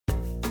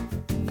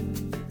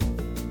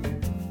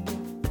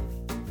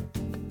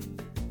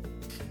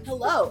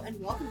Hello, and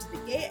welcome to the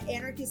Gay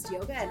Anarchist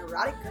Yoga and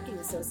Erotic Cooking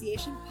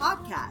Association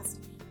podcast.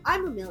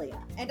 I'm Amelia,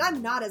 and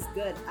I'm not as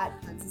good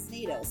at Princess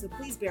NATO, so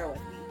please bear with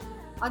me.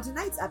 On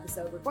tonight's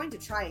episode, we're going to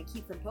try and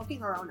keep from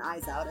poking our own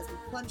eyes out as we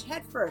plunge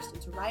headfirst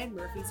into Ryan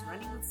Murphy's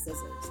Running with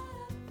Scissors.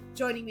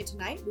 Joining me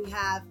tonight, we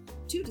have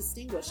two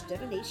distinguished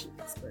divination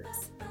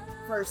experts.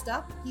 First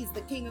up, he's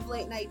the king of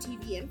late-night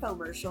TV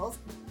infomercials.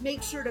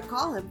 Make sure to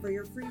call him for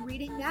your free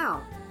reading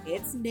now.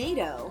 It's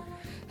NATO.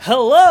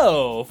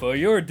 Hello! For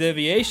your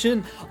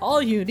deviation,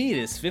 all you need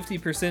is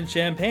 50%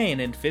 champagne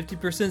and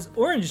 50%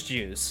 orange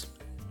juice.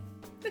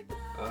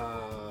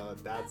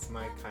 That's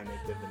my kind of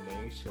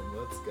divination.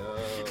 Let's go.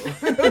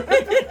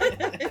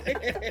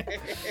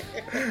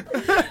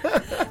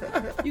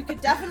 You could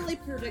definitely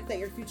predict that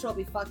your future will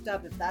be fucked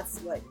up if that's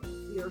what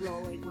you're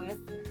rolling with.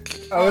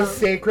 Oh,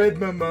 sacred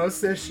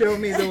mimosa, show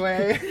me the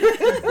way.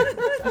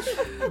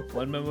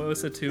 1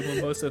 mimosa, 2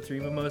 mimosa, 3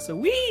 mimosa,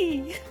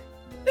 wee!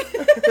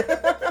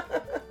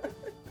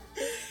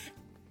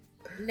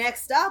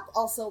 Next up,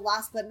 also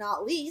last but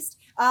not least,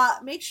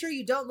 make sure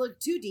you don't look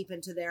too deep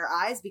into their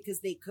eyes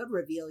because they could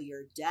reveal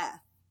your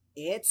death.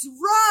 It's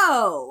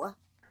Ro!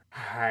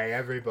 Hi,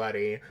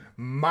 everybody.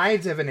 My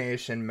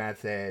divination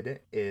method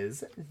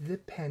is the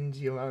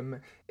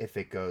pendulum. If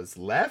it goes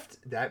left,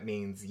 that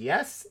means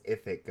yes.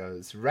 If it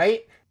goes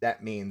right,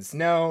 that means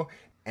no.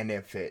 And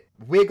if it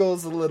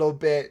wiggles a little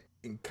bit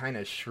and kind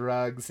of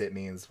shrugs, it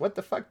means, what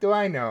the fuck do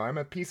I know? I'm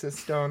a piece of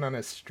stone on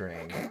a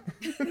string.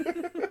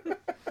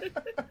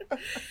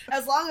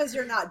 As long as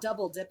you're not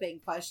double dipping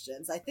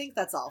questions, I think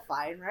that's all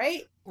fine,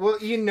 right? Well,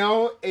 you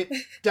know, it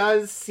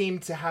does seem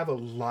to have a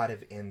lot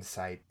of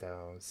insight,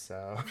 though,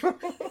 so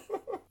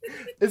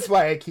that's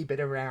why I keep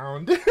it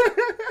around.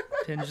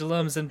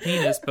 Pendulums and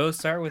penis both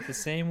start with the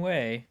same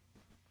way.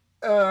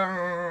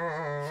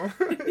 Oh,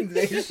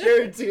 they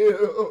sure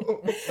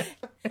do.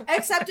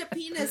 Except a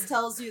penis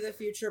tells you the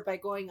future by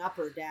going up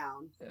or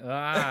down.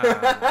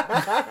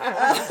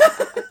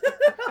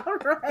 All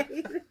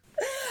right.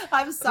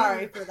 I'm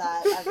sorry for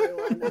that,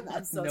 everyone.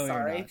 I'm so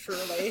sorry,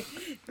 truly.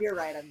 You're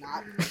right, I'm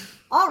not.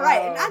 All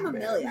right, and I'm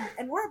Amelia,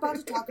 and we're about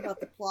to talk about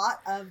the plot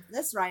of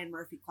this Ryan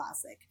Murphy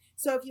classic.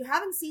 So if you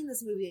haven't seen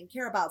this movie and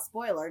care about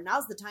spoiler,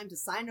 now's the time to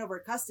sign over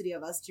custody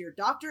of us to your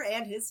doctor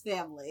and his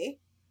family.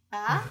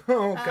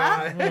 Oh,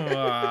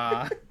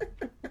 God.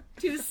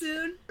 Too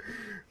soon?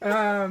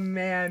 Oh,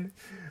 man.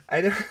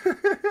 I don't...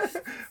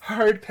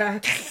 Hard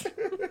pass.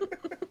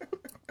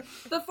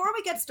 Before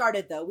we get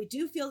started, though, we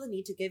do feel the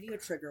need to give you a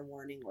trigger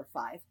warning or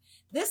 5.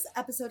 This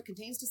episode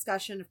contains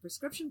discussion of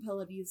prescription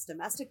pill abuse,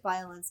 domestic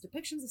violence,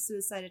 depictions of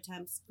suicide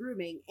attempts,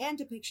 grooming, and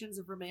depictions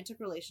of romantic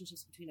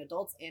relationships between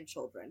adults and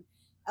children,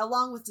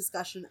 along with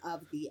discussion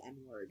of the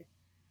N-word.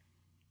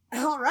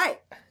 All right,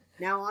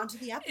 now on to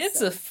the episode.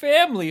 It's a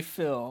family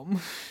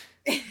film.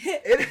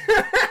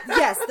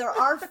 Yes, there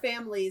are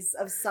families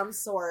of some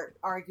sort,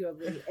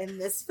 arguably, in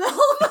this film.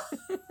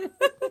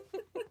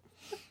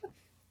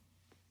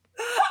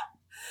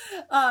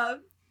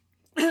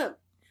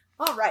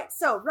 All right,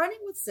 so Running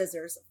with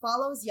Scissors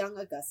follows young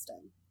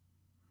Augustine.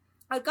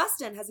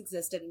 Augustine has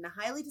existed in a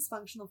highly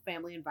dysfunctional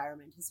family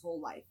environment his whole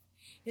life.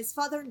 His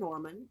father,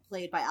 Norman,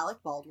 played by Alec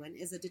Baldwin,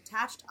 is a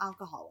detached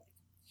alcoholic.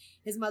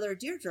 His mother,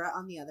 Deirdre,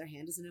 on the other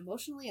hand, is an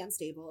emotionally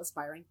unstable,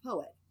 aspiring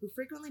poet who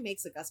frequently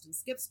makes Augustine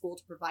skip school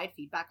to provide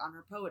feedback on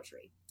her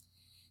poetry.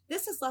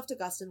 This has left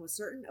Augustine with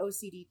certain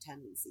OCD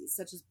tendencies,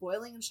 such as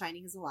boiling and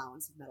shining his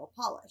allowance of metal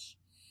polish.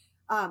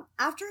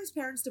 After his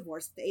parents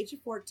divorced at the age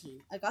of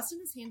 14, Augustine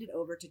is handed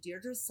over to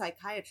Deirdre's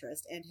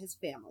psychiatrist and his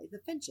family, the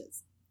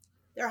Finches.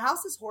 Their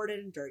house is hoarded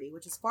and dirty,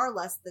 which is far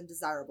less than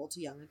desirable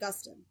to young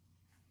Augustine.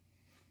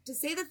 To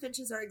say the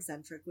Finches are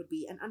eccentric would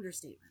be an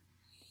understatement.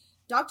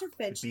 Dr.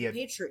 Finch, the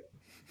patriot...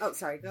 Oh,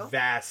 sorry, go.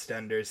 Vast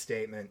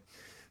understatement.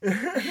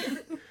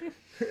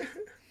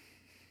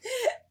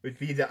 Would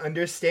be the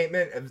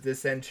understatement of the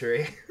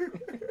century.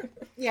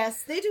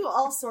 Yes, they do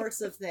all sorts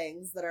of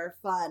things that are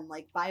fun,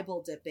 like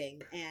Bible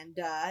dipping and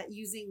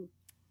using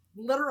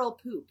literal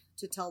poop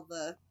to tell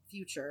the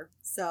future.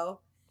 So,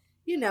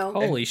 you know.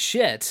 Holy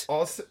shit.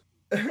 Also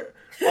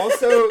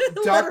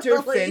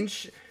Dr.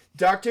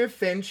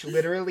 Finch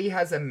literally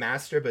has a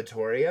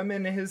masturbatorium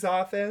in his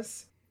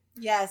office.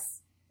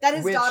 Yes, that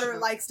his daughter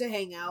likes to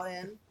hang out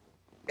in.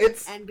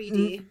 It's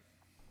NBD.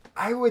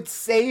 I would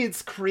say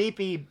it's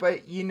creepy,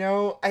 but, you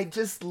know, I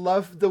just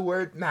love the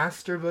word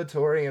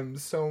masturbatorium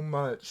so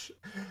much.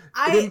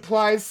 It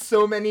implies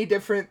so many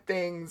different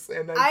things,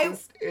 and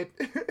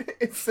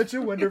it's such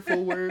a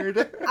wonderful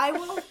word. I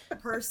will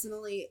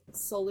personally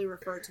solely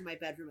refer to my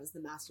bedroom as the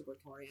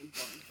masturbatorium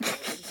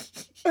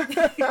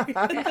going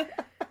forward.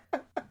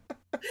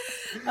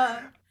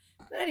 But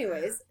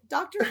anyways,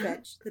 Dr.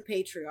 Finch, the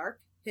patriarch,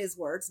 his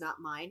words,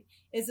 not mine,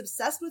 is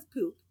obsessed with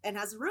poop and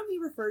has a room he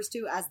refers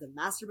to as the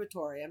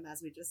masturbatorium,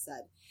 as we just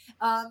said.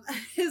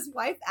 His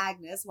wife,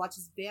 Agnes,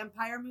 watches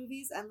vampire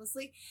movies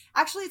endlessly.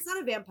 Actually, it's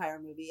not a vampire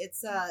movie.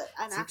 It's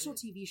an actual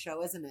TV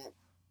show, isn't it?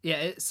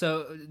 Yeah,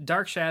 so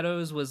Dark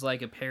Shadows was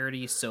like a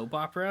parody soap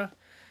opera.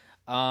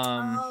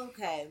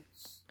 Okay.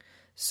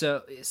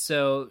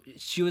 So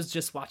she was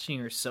just watching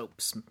her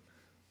soaps.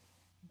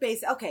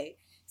 Okay,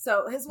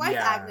 so his wife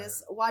Yeah.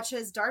 Agnes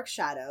watches Dark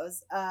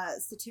Shadows, a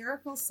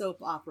satirical soap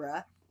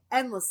opera,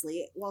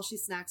 endlessly while she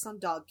snacks on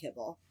dog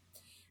kibble.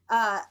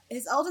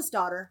 His eldest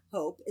daughter,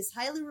 Hope, is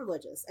highly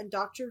religious and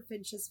Dr.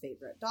 Finch's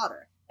favorite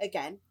daughter.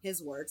 Again,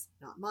 his words,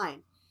 not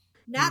mine.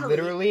 Natalie,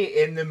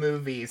 Literally in the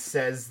movie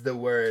says the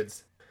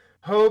words,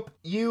 "Hope,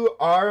 you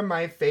are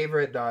my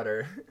favorite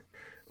daughter."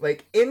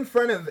 Like, in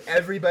front of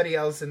everybody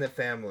else in the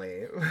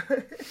family.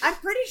 I'm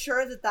pretty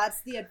sure that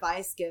that's the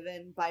advice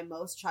given by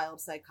most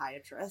child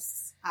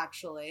psychiatrists,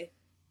 actually,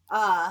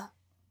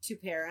 to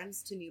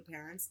parents, to new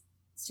parents,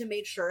 to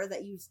make sure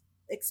that you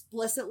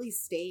explicitly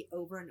state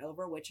over and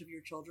over which of your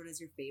children is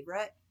your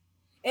favorite.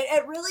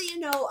 It really,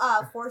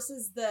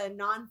 forces the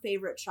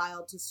non-favorite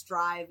child to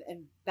strive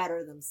and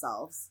better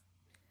themselves.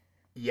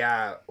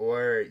 Yeah,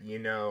 or,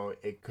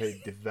 it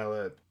could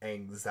develop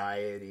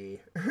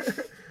anxiety.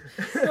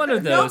 One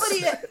of those.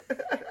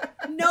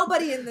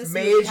 Nobody in this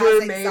movie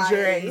has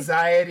Major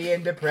anxiety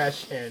and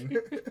depression.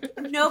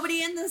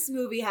 Nobody in this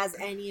movie has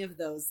any of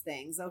those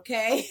things,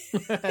 okay?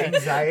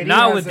 Anxiety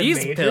Not has with a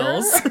these major?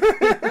 pills.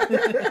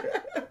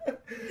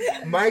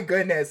 My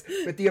goodness,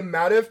 with the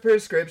amount of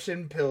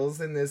prescription pills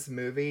in this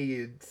movie,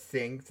 you'd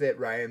think that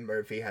Ryan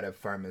Murphy had a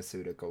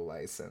pharmaceutical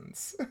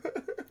license.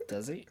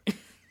 Does he?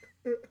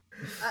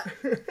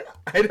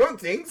 I don't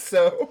think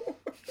so.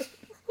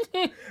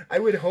 I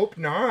would hope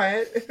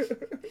not.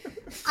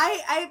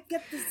 I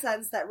get the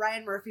sense that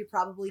Ryan Murphy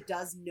probably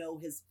does know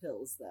his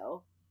pills,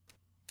 though.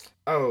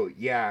 Oh,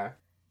 yeah.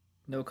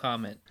 No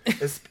comment.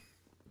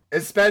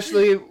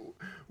 Especially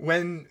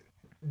when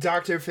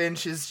Dr.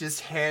 Finch is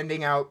just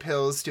handing out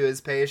pills to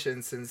his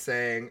patients and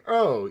saying,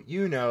 "Oh,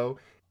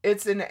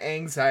 it's an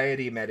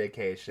anxiety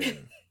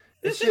medication.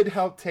 It should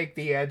help take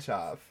the edge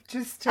off.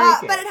 Just take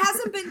it." But it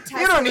hasn't been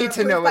tested. You don't need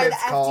to know what it's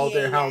FDA called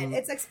or yet.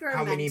 It's how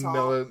experimental. many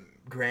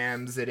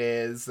milligrams it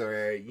is,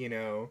 or,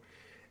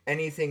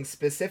 anything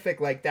specific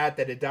like that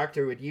a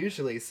doctor would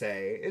usually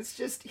say. It's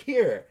just,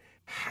 here,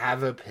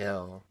 have a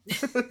pill.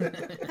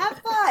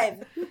 Have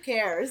 5. Who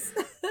cares?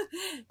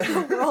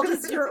 The world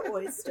is your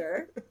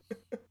oyster.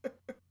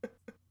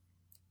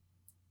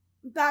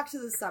 Back to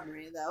the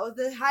summary, though.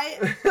 The high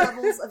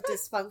levels of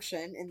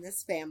dysfunction in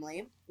this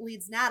family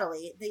leads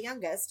Natalie, the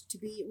youngest, to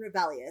be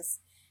rebellious,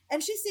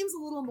 and she seems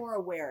a little more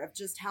aware of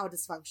just how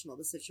dysfunctional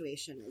the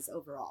situation is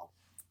overall.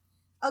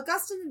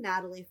 Augustine and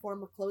Natalie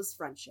form a close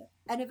friendship,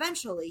 and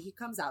eventually he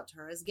comes out to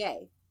her as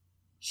gay.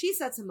 She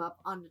sets him up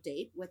on a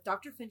date with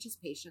Dr. Finch's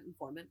patient and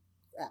former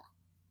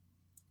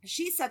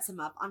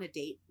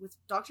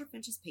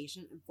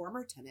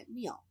tenant,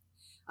 Neil,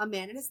 a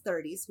man in his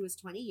 30s who is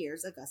 20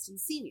 years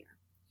Augustine's senior.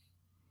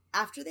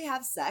 After they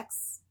have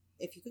sex,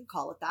 if you can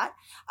call it that,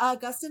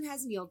 Augustine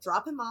has Neil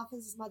drop him off at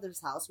his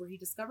mother's house, where he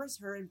discovers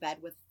her in bed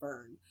with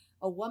Fern,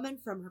 a woman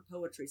from her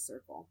poetry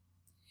circle.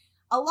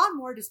 A lot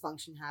more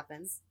dysfunction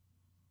happens.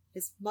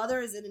 His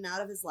mother is in and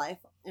out of his life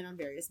and on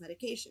various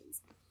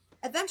medications.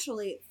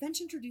 Eventually,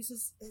 Finch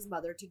introduces his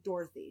mother to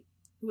Dorothy,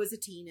 who is a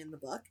teen in the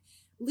book,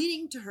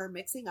 leading to her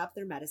mixing up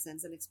their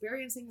medicines and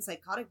experiencing a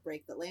psychotic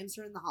break that lands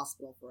her in the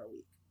hospital for a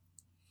week.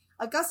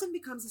 Augustine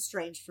becomes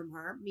estranged from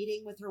her,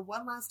 meeting with her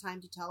one last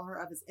time to tell her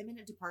of his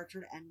imminent departure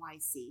to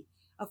NYC,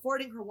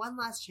 affording her one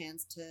last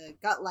chance to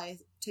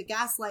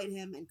gaslight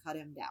him and cut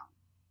him down.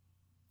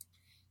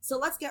 So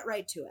let's get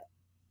right to it.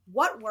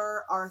 What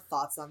were our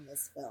thoughts on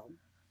this film?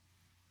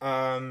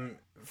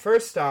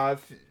 First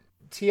off,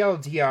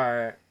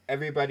 TLDR,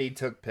 everybody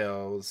took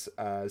pills.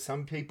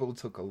 Some people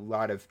took a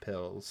lot of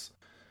pills.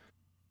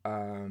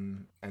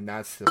 And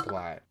that's the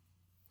plot.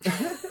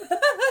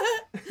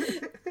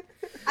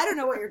 I don't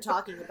know what you're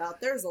talking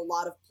about. There's a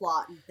lot of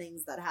plot and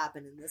things that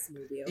happen in this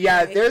movie. Okay?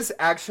 Yeah, there's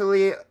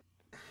actually...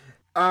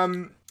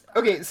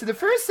 okay, so the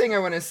first thing I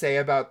want to say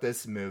about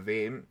this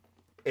movie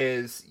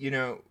is,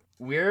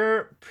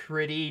 we're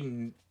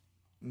pretty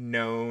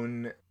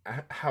known,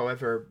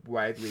 however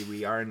widely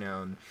we are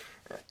known,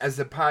 as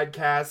a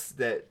podcast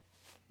that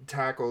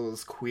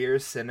tackles queer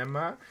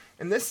cinema,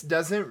 and this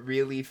doesn't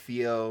really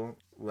feel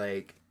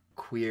like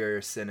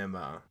queer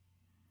cinema.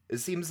 It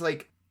seems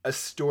like a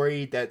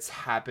story that's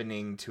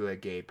happening to a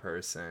gay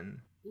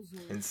person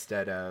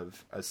instead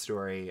of a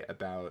story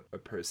about a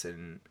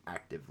person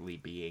actively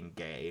being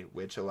gay,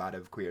 which a lot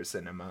of queer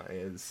cinema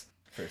is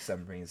for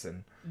some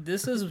reason.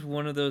 This is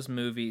one of those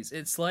movies.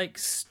 It's like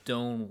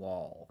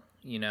Stonewall,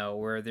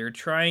 where they're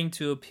trying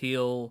to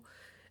appeal.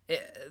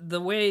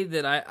 The way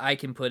that I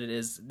can put it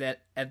is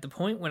that at the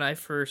point when I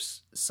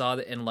first saw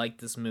it and liked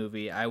this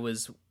movie, I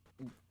was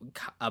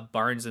a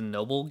Barnes and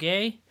Noble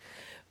gay.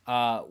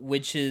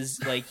 Which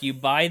is like you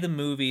buy the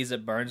movies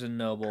at Barnes and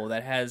Noble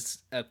that has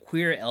a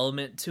queer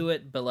element to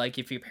it, but like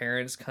if your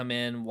parents come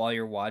in while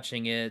you're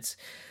watching it,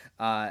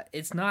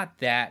 it's not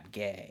that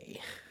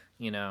gay,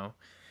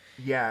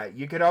 Yeah,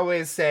 you could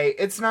always say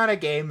it's not a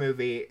gay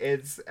movie;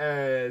 it's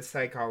a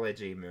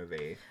psychology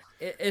movie.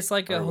 It's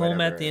like a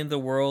Home at the End of the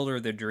World or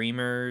The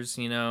Dreamers,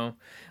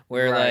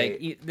 where right.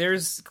 like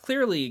there's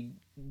clearly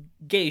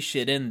gay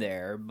shit in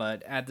there,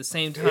 but at the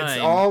same time, it's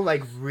all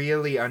like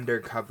really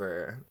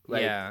undercover.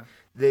 Like, yeah.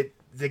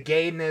 The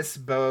gayness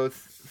both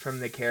from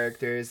the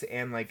characters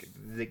and like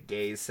the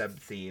gay sub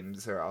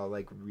themes are all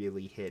like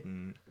really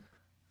hidden.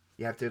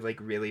 You have to like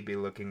really be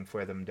looking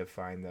for them to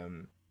find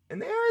them.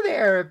 And they are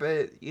there,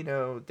 but you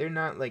know, they're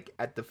not like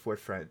at the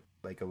forefront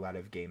like a lot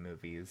of gay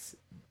movies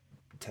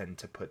tend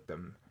to put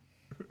them.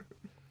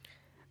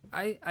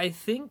 I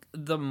think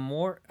the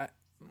more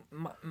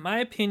my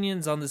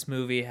opinions on this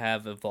movie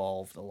have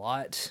evolved a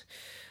lot,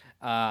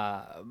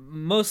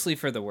 mostly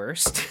for the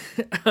worst.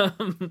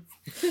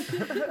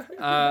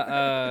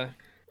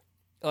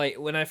 Like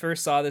when I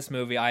first saw this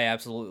movie, I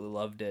absolutely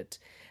loved it,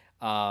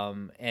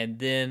 and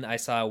then I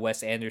saw a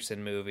Wes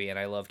Anderson movie and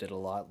I loved it a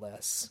lot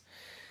less.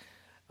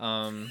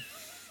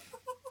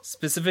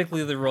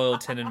 Specifically the Royal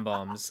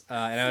Tenenbaums,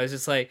 and I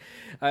was like,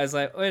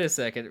 wait a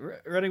second,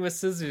 Running with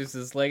Scissors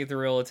is like the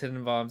Royal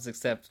Tenenbaums,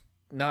 except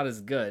not as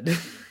good.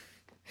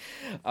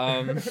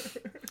 I mean,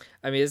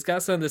 it's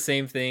got some of the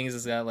same things.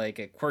 It's got like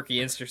a quirky,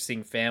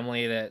 interesting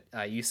family that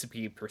used to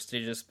be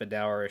prestigious, but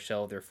now are a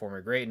shell of their former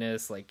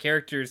greatness. Like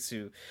characters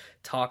who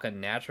talk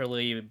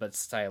unnaturally, but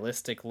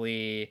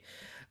stylistically.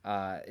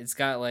 It's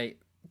got like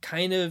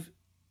kind of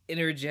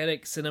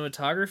energetic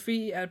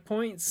cinematography at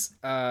points,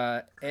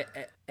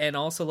 and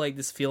also like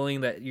this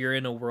feeling that you're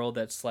in a world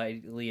that's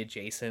slightly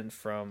adjacent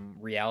from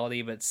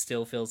reality, but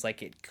still feels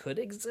like it could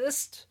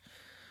exist.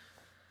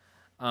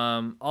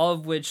 All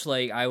of which,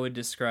 like, I would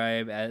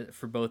describe as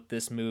for both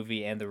this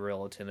movie and the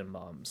Royal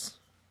Tenenbaums.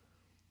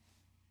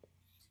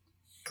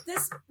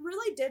 This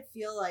really did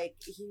feel like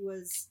he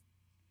was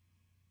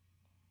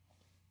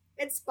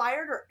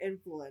inspired or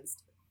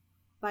influenced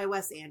by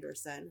Wes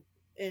Anderson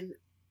in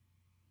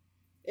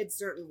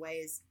certain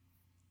ways.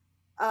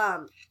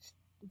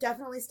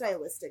 Definitely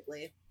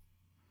stylistically.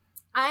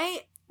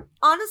 I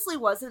honestly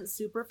wasn't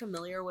super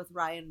familiar with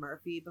Ryan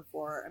Murphy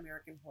before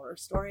American Horror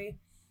Story.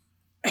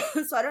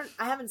 So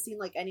I haven't seen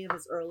like any of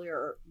his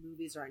earlier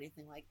movies or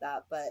anything like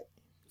that, but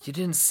you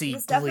didn't see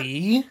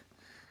Glee?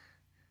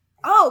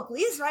 Oh,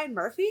 Glee is Ryan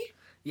Murphy?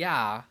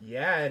 Yeah.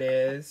 Yeah, it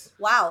is.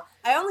 Wow.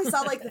 I only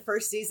saw like the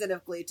first season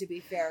of Glee, to be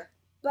fair.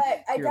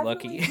 But I You're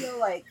definitely lucky. feel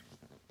like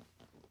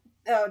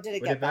oh, did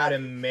it What get about bad?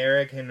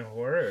 American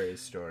Horror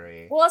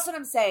Story? Well, that's what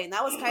I'm saying.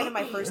 That was kind of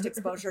my first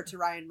exposure to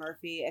Ryan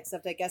Murphy,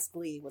 except I guess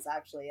Glee was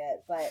actually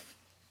it. But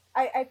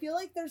I feel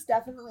like there's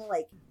definitely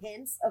like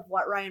hints of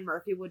what Ryan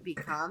Murphy would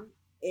become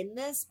in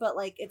this, but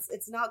like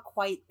it's not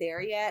quite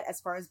there yet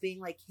as far as being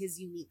like his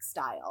unique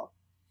style.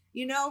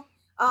 You know?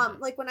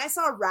 Like when I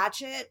saw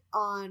Ratchet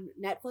on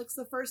Netflix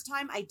the first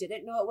time, I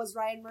didn't know it was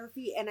Ryan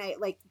Murphy, and I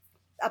like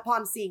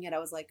upon seeing it I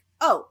was like,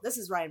 "Oh, this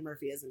is Ryan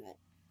Murphy, isn't it?"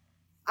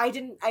 I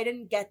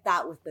didn't get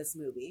that with this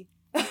movie.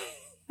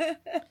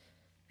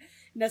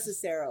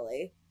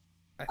 Necessarily.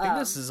 I think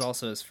this is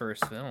also his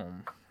first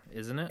film,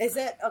 isn't it? Is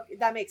it? Okay,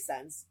 that makes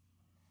sense.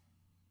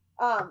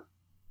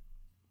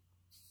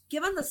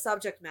 Given the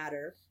subject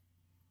matter,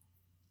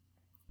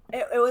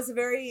 it was a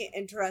very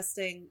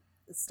interesting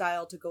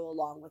style to go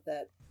along with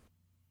it.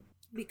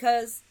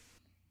 Because,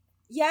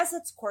 yes,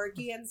 it's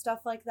quirky and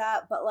stuff like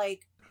that, but,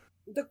 like,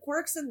 the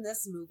quirks in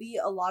this movie,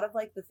 a lot of,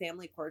 like, the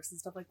family quirks and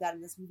stuff like that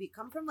in this movie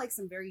come from, like,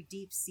 some very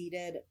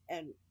deep-seated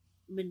and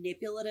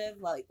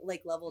manipulative, like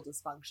level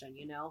dysfunction,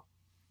 you know?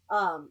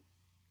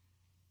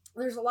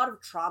 There's a lot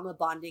of trauma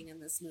bonding in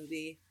this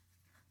movie,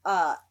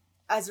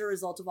 as a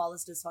result of all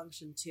this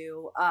dysfunction,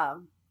 too.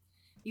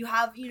 You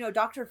have, you know,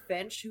 Dr.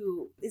 Finch,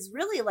 who is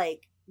really,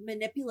 like,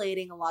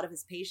 manipulating a lot of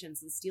his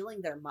patients and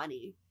stealing their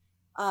money.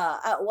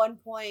 At one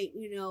point,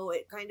 you know,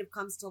 it kind of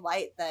comes to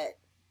light that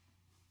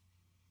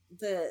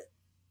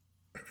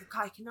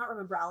God, I cannot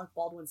remember Alec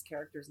Baldwin's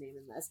character's name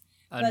in this,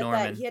 but Norman.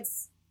 that he had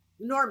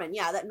Norman,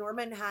 yeah, that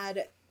Norman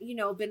had, you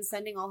know, been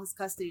sending all his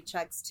custody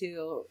checks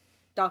to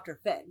Dr.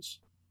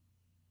 Finch.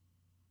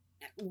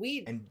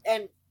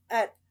 And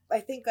at I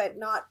think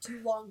not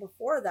too long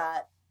before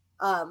that,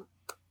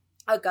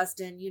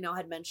 Augustine, you know,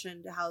 had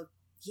mentioned how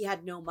he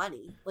had no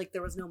money, like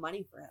there was no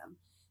money for him.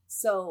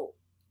 So,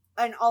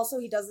 and also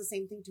he does the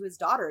same thing to his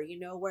daughter, you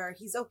know, where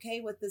he's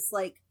okay with this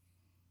like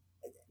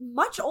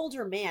much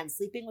older man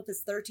sleeping with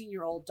his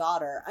 13-year-old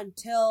daughter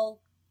until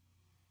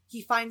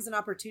he finds an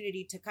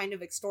opportunity to kind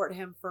of extort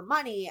him for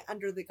money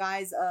under the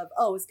guise of,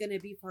 oh, it's going to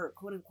be for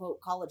quote unquote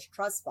college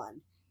trust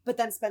fund, but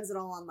then spends it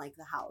all on like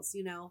the house,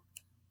 you know?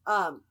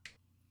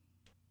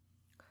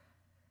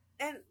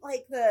 And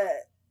like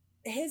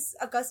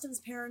Augustine's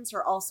parents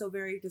are also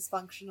very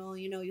dysfunctional.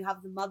 You know, you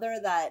have the mother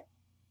that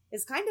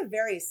is kind of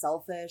very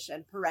selfish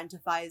and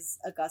parentifies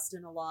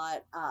Augustine a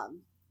lot.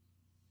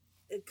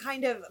 It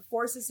kind of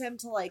forces him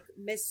to like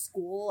miss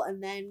school,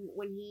 and then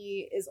when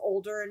he is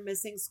older and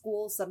missing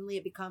school, suddenly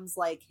it becomes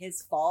like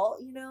his fault,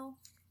 you know,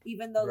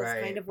 even though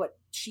that's kind of what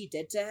she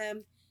did to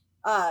him.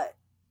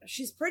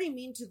 She's pretty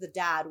mean to the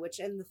dad, which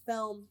in the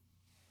film,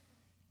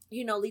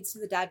 you know, leads to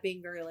the dad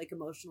being very like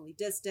emotionally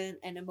distant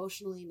and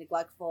emotionally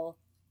neglectful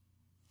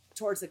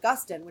towards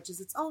Augustine, which is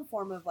its own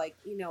form of like,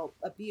 you know,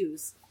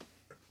 abuse.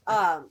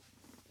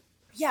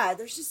 yeah,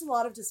 there's just a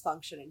lot of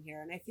dysfunction in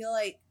here, and I feel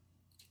like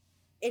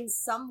in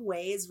some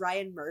ways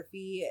Ryan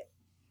Murphy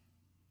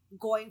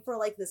going for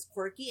like this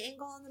quirky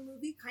angle in the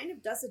movie kind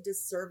of does a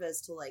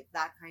disservice to like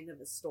that kind of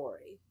a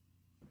story,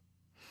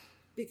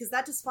 because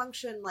that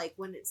dysfunction, like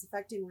when it's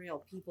affecting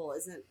real people,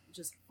 isn't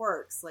just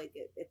quirks. Like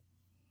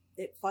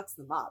it fucks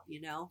them up,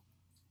 you know.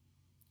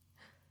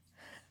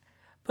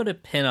 Put a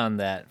pin on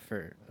that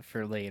for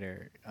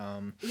later.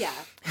 Yeah.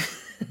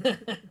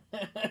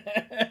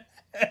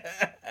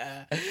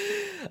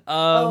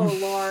 Oh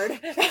Lord.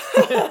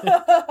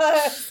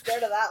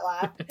 Scared of that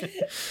laugh.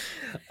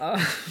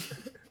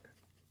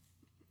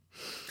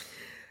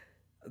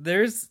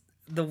 There's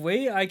the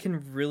way I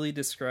can really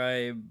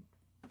describe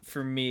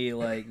for me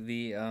like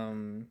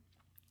the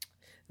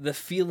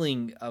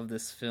feeling of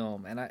this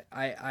film, and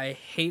I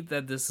hate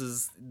that this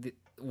is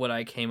what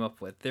I came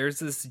up with. There's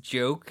this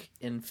joke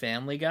in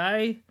Family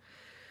Guy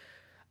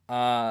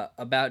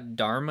about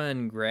Dharma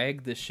and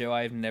Greg, the show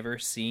I've never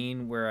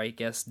seen, where I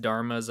guess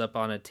Dharma's up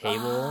on a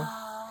table.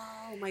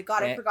 Oh my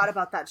god, I forgot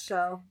about that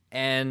show.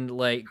 And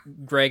like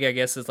Greg, I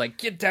guess, is like,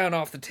 get down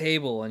off the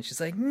table, and she's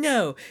like,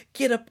 no,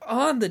 get up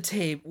on the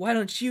table. Why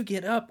don't you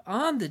get up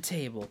on the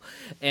table?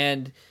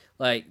 And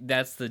like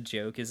that's the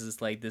joke,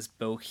 is like this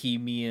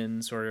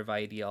bohemian sort of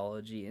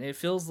ideology, and it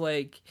feels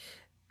like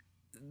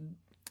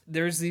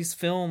there's these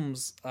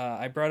films.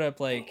 I brought up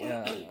like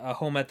A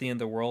Home at the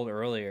End of the World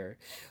earlier,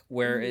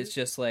 where it's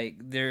just like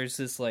there's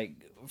this like,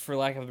 for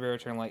lack of a better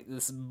term, like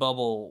this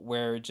bubble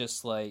where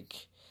just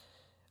like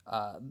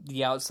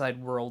the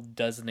outside world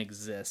doesn't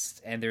exist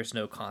and there's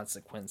no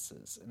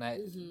consequences,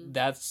 and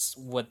that's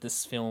what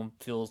this film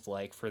feels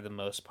like for the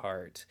most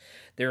part.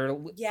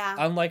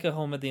 Unlike A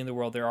Home at the End of the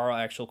World, there are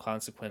actual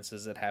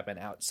consequences that happen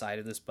outside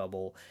of this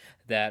bubble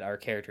that our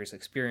characters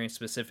experience,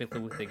 specifically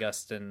with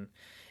Augustine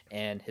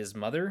and his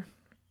mother.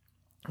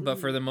 But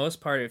for the most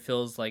part, it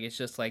feels like it's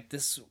just like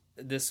this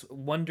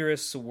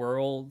wondrous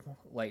world,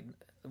 like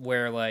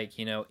where like,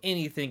 you know,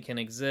 anything can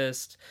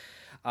exist.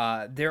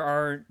 There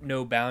are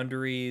no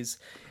boundaries.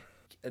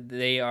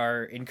 They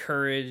are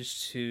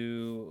encouraged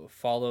to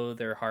follow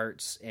their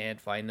hearts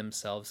and find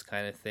themselves,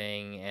 kind of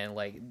thing. And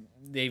like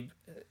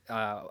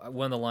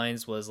one of the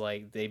lines was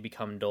like they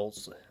become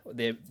adults.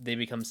 They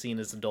become seen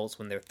as adults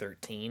when they're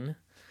 13.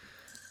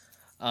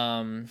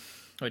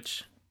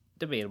 Which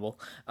debatable.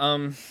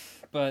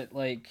 But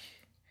like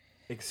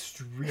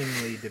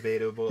extremely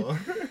debatable.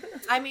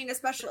 I mean,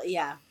 especially,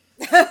 yeah.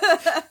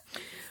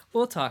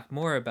 We'll talk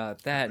more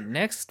about that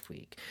next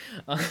week.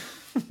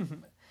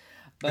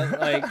 But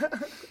like,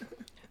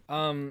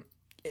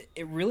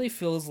 it really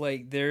feels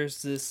like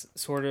there's this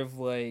sort of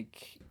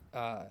like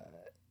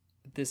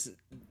this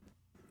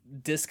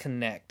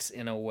disconnect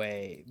in a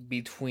way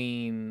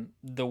between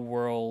the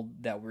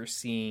world that we're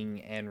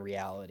seeing and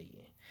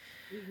reality,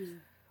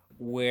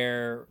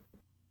 where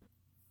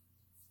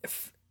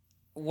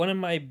one of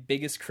my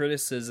biggest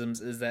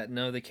criticisms is that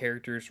none of the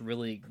characters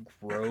really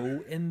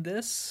grow in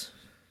this.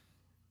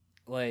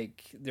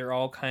 Like, they're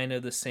all kind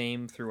of the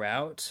same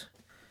throughout.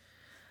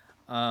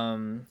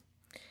 And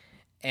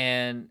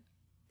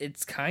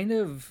it's kind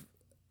of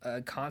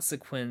a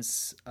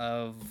consequence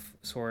of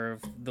sort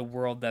of the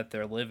world that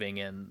they're living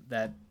in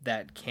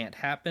that can't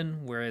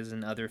happen, whereas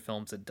in other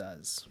films it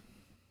does.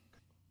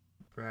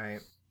 Right.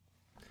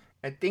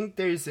 I think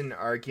there's an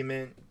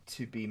argument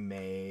to be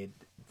made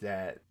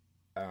that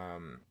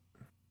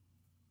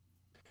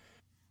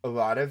a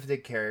lot of the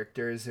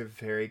characters are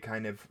very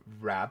kind of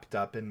wrapped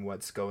up in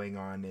what's going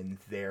on in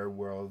their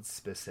world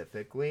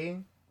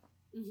specifically.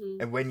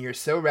 And when you're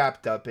so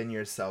wrapped up in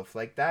yourself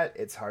like that,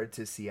 it's hard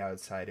to see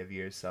outside of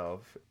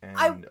yourself.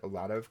 And a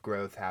lot of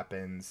growth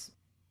happens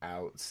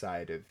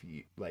outside of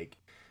you, like,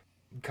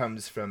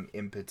 comes from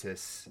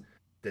impetus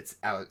that's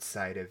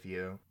outside of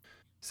you.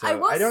 So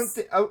I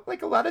don't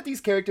like a lot of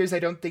these characters I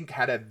don't think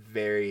had a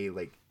very,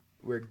 like,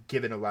 were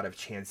given a lot of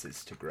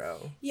chances to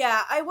grow.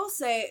 Yeah, I will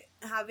say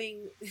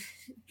having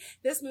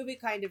this movie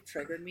kind of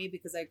triggered me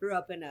because I grew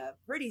up in a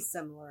pretty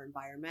similar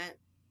environment,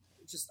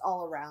 just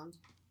all around,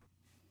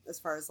 as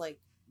far as like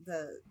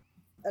the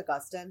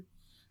Augustine.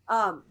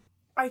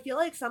 I feel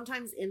like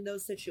sometimes in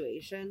those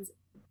situations,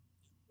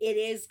 it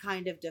is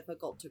kind of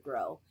difficult to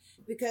grow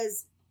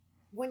because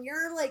when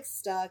you're like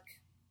stuck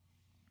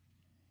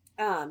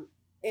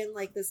in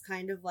like this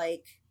kind of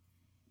like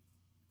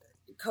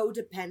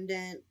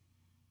codependent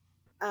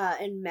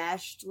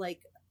enmeshed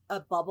like a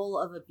bubble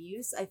of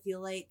abuse, I feel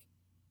like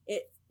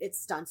it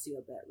stunts you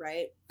a bit,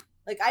 right?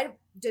 Like I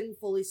didn't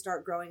fully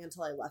start growing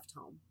until I left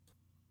home,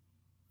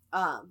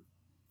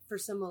 for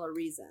similar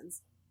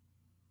reasons.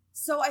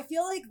 So I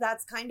feel like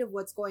that's kind of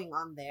what's going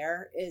on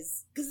there,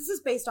 is because this is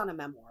based on a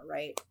memoir,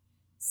 right?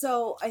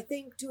 So I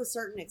think to a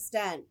certain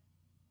extent,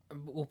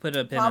 we'll put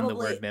a pin in the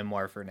word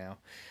memoir for now.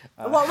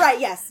 Well,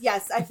 right, yes,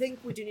 I think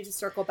we do need to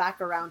circle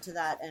back around to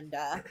that and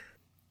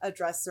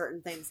address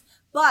certain things,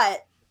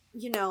 but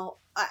you know,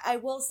 I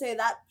will say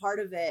that part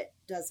of it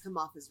does come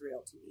off as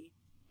real to me,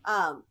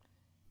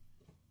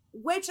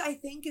 which I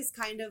think is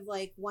kind of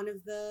like one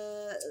of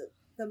the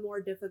the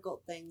more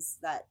difficult things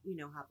that, you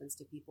know, happens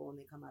to people when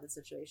they come out of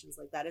situations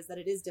like that is that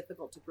it is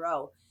difficult to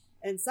grow.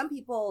 And some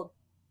people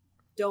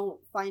don't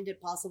find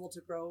it possible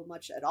to grow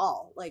much at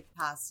all, like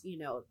past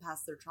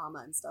their trauma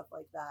and stuff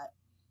like that.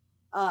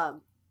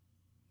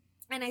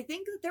 And I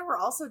think that there were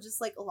also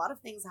just like a lot of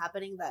things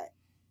happening that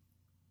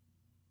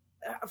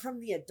from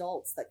the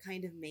adults that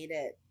kind of made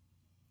it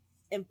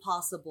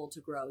impossible to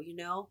grow, you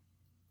know?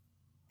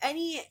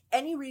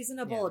 Any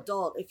reasonable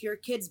adult, if your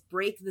kids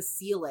break the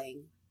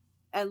ceiling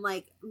and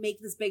like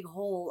make this big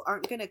hole,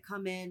 aren't gonna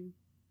come in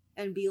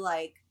and be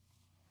like,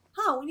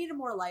 we need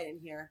more light in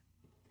here.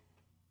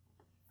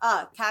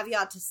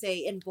 Caveat to say,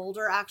 in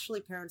Boulder,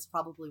 actually, parents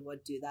probably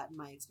would do that in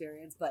my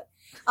experience, but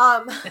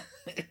How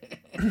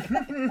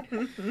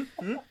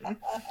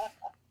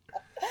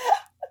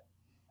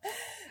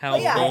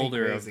yeah.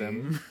 Boulder of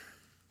them.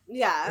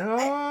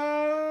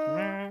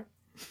 Yeah.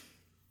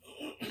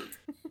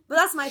 But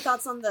that's my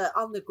thoughts on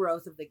the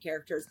growth of the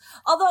characters.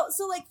 Although,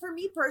 so like for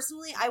me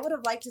personally, I would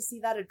have liked to see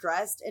that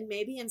addressed, and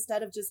maybe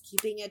instead of just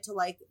keeping it to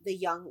like the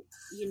young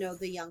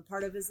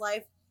part of his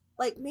life,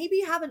 like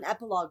maybe have an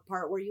epilogue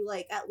part where you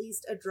like at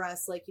least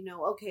address like, you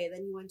know, okay,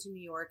 then he went to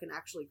New York and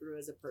actually grew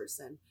as a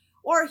person,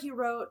 or he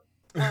wrote,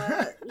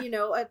 you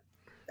know, a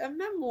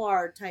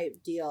memoir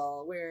type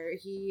deal where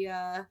he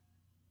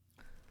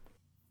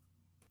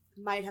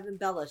might have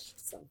embellished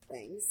some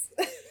things.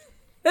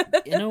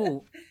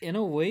 In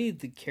a way,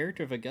 the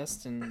character of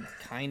Augustine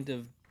kind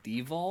of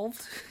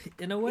devolved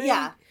in a way.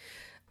 Yeah.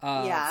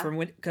 From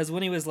because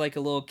when he was like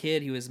a little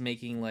kid, he was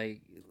making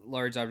like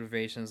large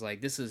observations, like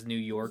this is New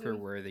Yorker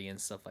worthy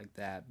and stuff like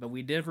that. But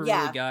we never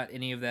really got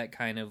any of that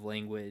kind of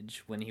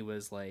language when he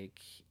was like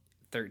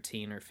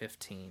 13 or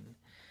 15,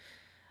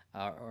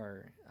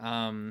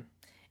 and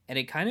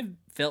it kind of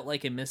felt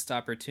like a missed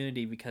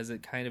opportunity because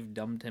it kind of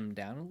dumbed him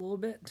down a little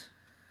bit.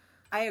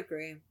 I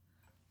agree.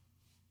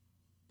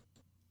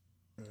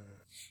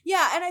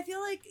 Yeah, and I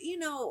feel like, you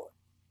know,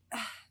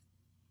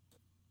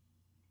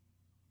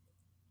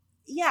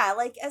 yeah,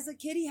 like as a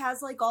kid he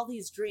has like all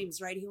these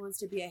dreams, right? He wants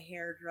to be a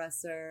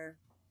hairdresser.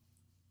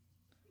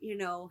 You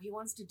know, he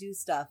wants to do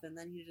stuff, and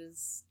then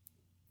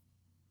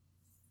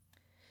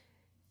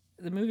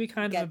the movie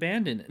kind of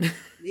abandoned it.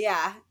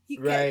 Yeah,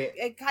 right.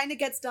 It kind of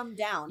gets dumbed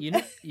down.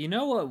 You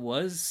know what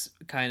was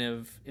kind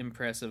of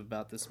impressive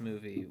about this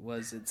movie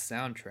was its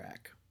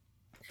soundtrack.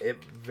 It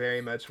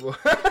very much was.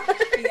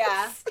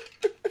 Yeah.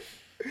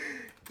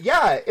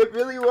 Yeah, it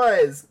really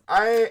was.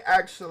 I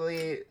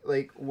actually,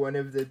 like, one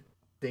of the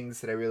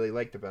things that I really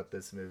liked about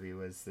this movie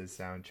was the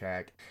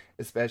soundtrack,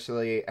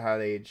 especially how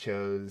they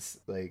chose,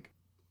 like,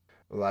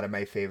 a lot of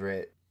my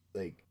favorite,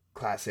 like,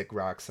 classic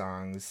rock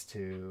songs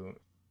to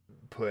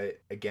put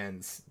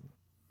against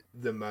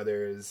the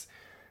mother's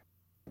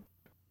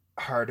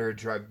harder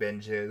drug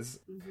binges.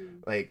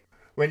 Mm-hmm. Like,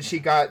 when she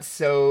got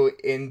so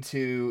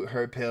into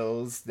her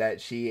pills that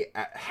she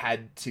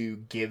had to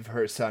give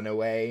her son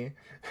away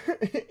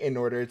in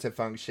order to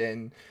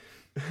function,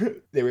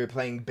 they were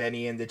playing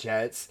Benny and the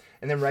Jets.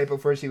 And then right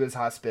before she was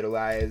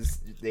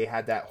hospitalized, they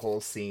had that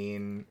whole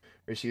scene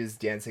where she was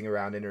dancing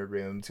around in her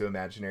room to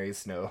Imaginary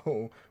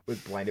Snow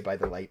with Blinded by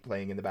the Light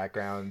playing in the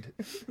background.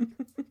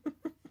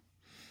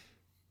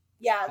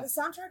 Yeah, the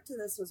soundtrack to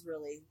this was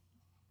really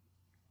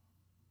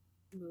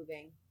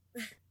moving.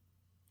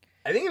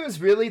 I think it was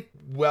really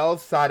well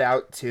thought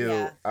out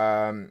too.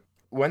 Yeah.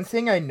 One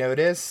thing I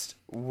noticed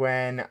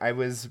when I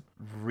was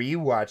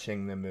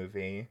rewatching the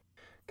movie,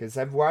 because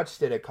I've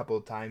watched it a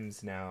couple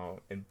times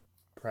now in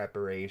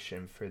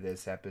preparation for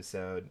this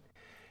episode,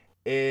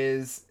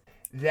 is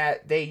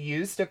that they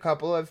used a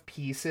couple of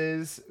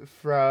pieces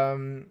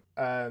from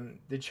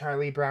the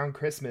Charlie Brown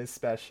Christmas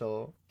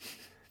special.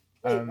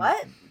 Wait,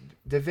 what?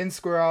 The Vince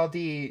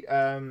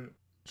Guaraldi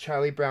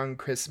Charlie Brown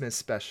Christmas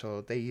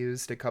special. They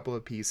used a couple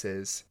of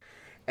pieces.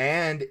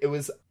 And it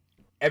was,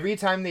 every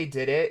time they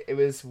did it, it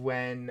was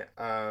when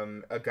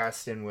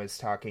Augustine was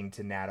talking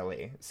to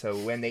Natalie. So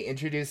when they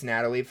introduced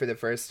Natalie for the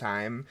first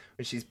time,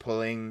 when she's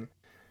pulling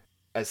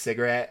a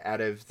cigarette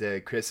out of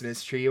the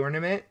Christmas tree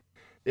ornament,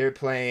 they're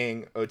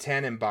playing O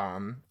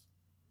Tannenbaum.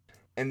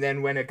 And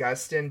then when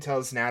Augustine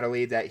tells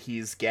Natalie that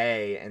he's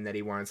gay and that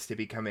he wants to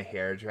become a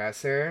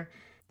hairdresser,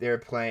 they're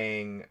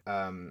playing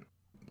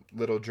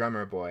Little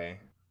Drummer Boy.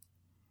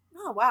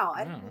 Oh, wow.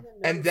 I didn't even know.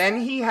 And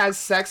then he has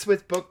sex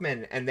with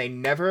Bookman, and they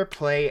never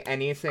play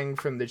anything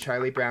from the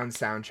Charlie Brown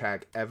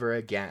soundtrack ever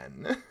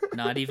again.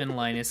 Not even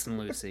Linus and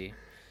Lucy.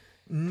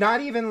 Not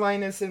even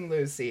Linus and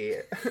Lucy.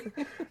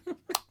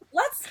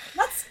 Let's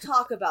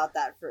talk about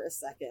that for a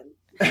second.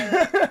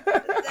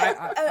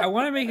 I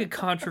want to make a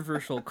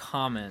controversial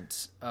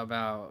comment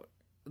about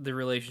the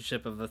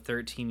relationship of a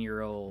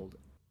 13-year-old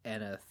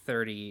and a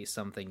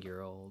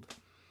 30-something-year-old.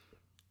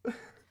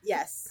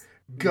 Yes.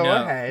 Go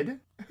ahead.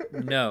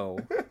 No.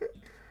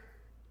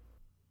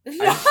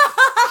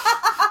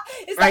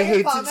 I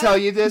hate to tell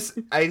you this,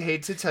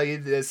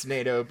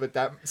 NATO, but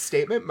that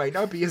statement might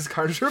not be as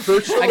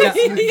controversial.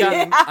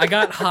 I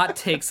got hot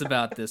takes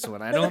about this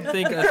one. I don't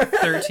think a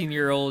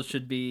 13-year-old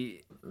should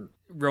be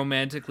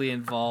romantically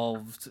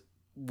involved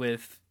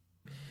with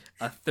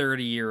a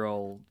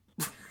 30-year-old.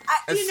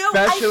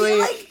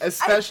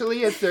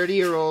 Especially a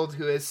 30-year-old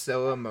who is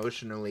so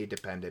emotionally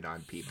dependent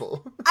on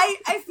people.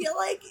 I feel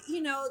like,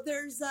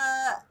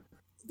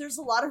 there's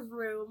a lot of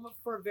room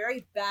for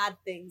very bad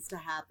things to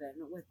happen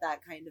with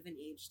that kind of an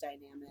age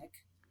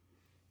dynamic.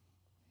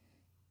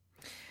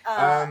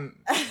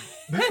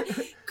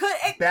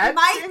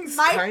 Things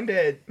kind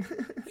of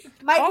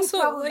might also,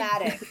 be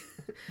problematic.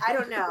 I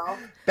don't know.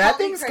 Bad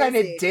things kind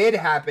of did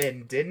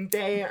happen, didn't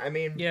they? I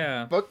mean,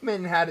 yeah.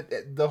 Bookman had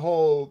the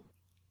whole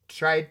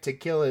tried to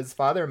kill his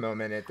father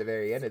moment at the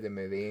very end of the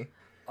movie.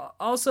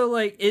 Also,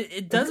 like,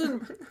 it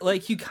doesn't,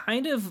 like, you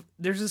kind of,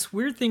 there's this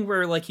weird thing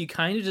where, like, you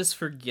kind of just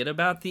forget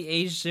about the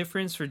age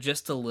difference for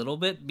just a little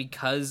bit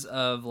because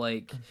of,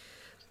 like,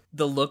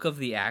 the look of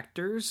the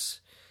actors.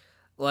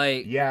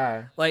 Like,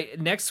 yeah. Like,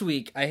 next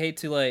week, I hate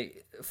to,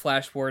 like,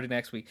 flash forward to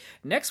next week.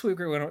 Next week,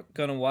 we're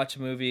going to watch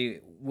a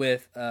movie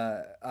with,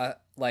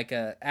 like,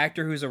 a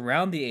actor who's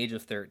around the age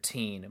of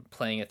 13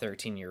 playing a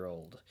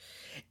 13-year-old.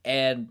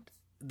 And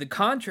the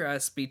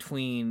contrast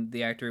between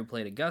the actor who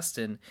played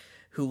Augustine,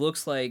 who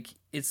looks like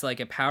it's like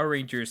a Power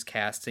Rangers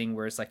casting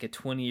where it's like a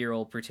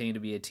 20-year-old pretending to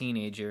be a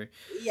teenager.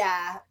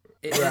 Yeah.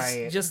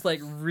 It's just like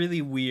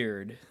really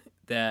weird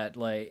that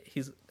like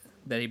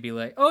he'd be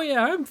like, "Oh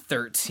yeah, I'm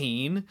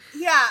 13."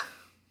 Yeah.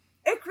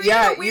 It created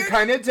a weird...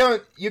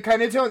 you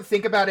kind of don't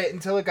think about it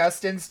until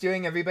Augustine's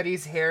doing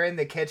everybody's hair in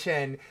the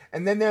kitchen,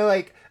 and then they're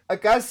like,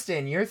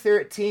 "Augustine, you're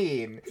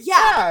 13."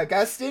 Yeah,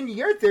 Augustine,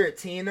 you're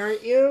 13,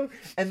 aren't you?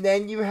 And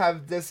then you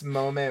have this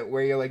moment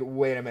where you're like,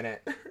 "Wait a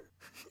minute."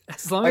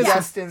 As long as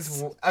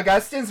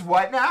Augustine's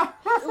what now?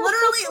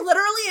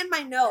 literally in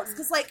my notes,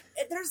 because like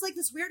there's like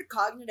this weird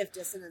cognitive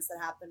dissonance that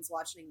happens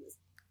watching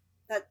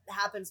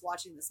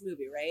this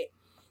movie, right?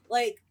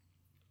 Like,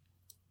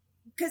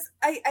 because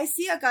I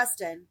see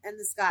Augustine and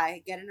this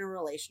guy get in a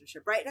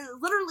relationship, right? And it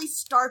literally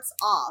starts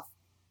off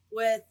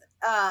with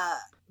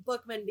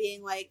Bookman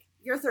being like,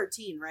 "You're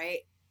 13,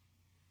 right?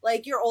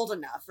 Like, you're old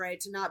enough, right,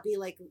 to not be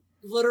like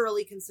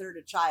literally considered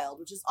a child,"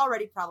 which is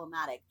already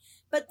problematic.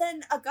 But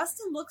then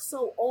Augustine looks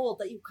so old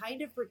that you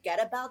kind of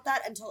forget about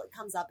that until it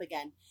comes up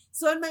again.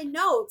 So in my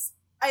notes,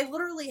 I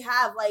literally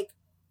have like,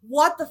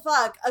 what the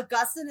fuck?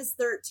 Augustine is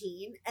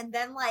 13. And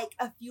then like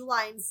a few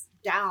lines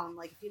down,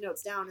 like a few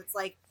notes down, it's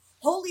like,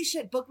 holy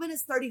shit, Bookman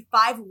is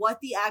 35.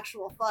 What the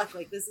actual fuck?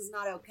 Like, this is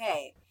not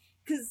okay.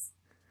 Because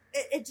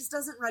it just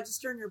doesn't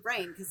register in your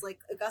brain. Because like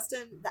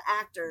Augustine, the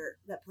actor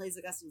that plays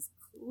Augustine, is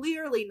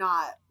clearly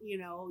not,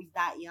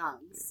 that young.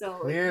 So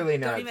clearly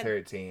not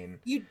 13.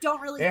 You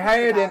don't really.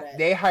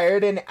 They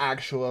hired an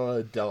actual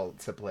adult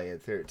to play a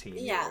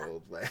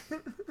 13-year-old. Yeah.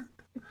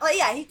 Well,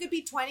 yeah, he could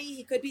be 20,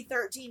 he could be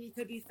 13, he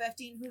could be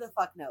 15. Who the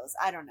fuck knows?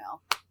 I don't know.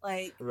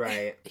 Like,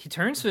 right. He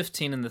turns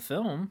 15 in the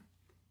film.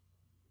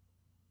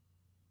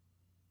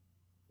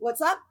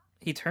 What's up?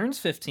 He turns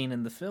 15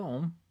 in the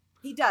film.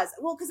 He does.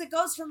 Well, because it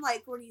goes from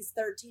like when he's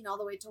 13 all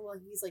the way to when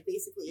he's like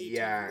basically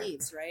 18 and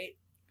leaves, right?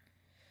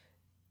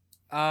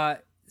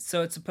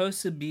 So it's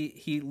supposed to be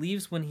he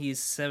leaves when he's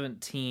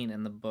 17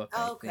 in the book,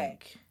 I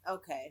think.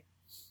 Okay.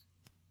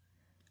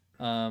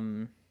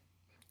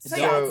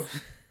 So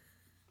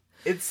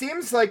it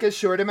seems like a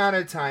short amount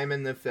of time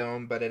in the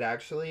film, but it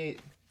actually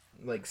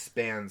like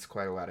spans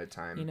quite a lot of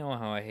time. You know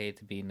how I hate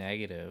to be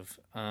negative.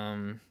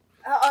 Oh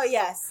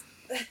yes.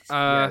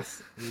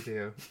 Yes, we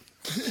do.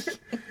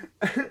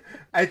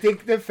 I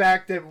think the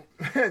fact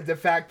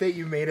that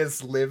you made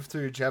us live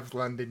through Jeff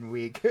London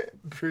week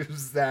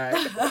proves that.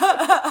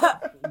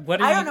 I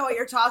don't know what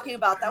you're talking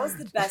about. That was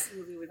the best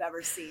movie we've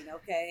ever seen.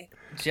 Okay.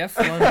 Jeff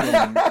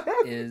London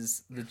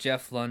is the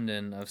Jeff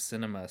London of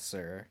cinema,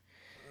 sir.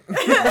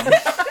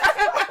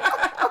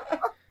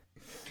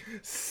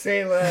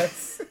 Say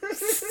less.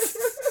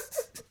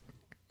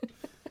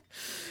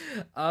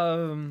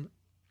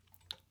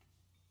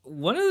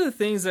 One of the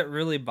things that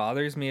really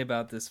bothers me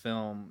about this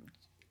film,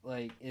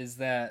 like, is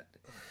that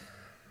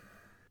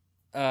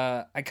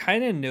I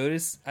kind of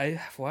noticed I've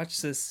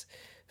watched this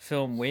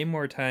film way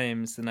more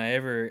times than I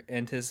ever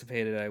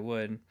anticipated I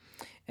would, and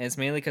it's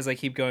mainly because I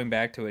keep going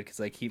back to it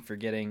because I keep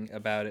forgetting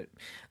about it.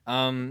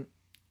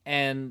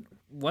 And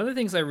one of the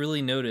things I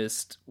really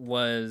noticed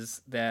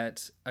was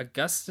that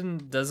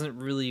Augustine doesn't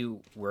really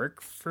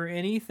work for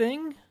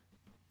anything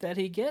that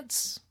he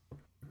gets.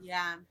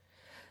 Yeah.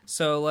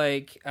 So,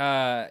 like,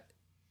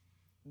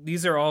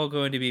 these are all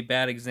going to be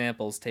bad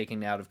examples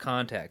taken out of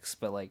context,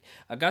 but, like,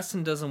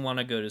 Augustine doesn't want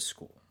to go to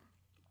school.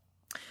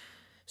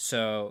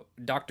 So,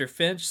 Dr.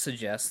 Finch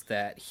suggests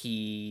that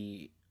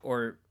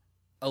or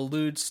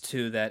alludes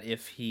to that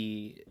if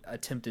he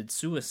attempted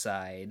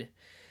suicide,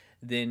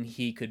 then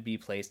he could be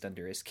placed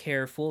under his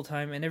care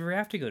full-time and never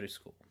have to go to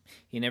school.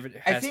 He never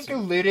has I think to.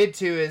 alluded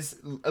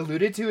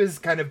to is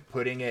kind of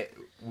putting it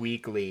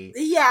weakly.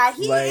 Yeah,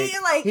 he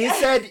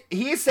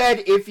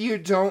said if you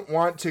don't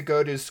want to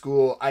go to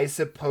school, I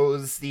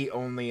suppose the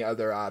only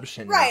other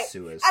option is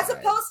suicide. As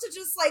opposed to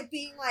just like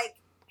being like,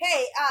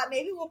 hey,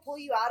 maybe we'll pull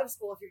you out of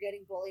school if you're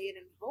getting bullied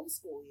and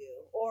homeschool you,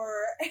 or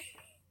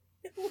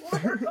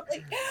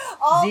Literally.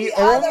 All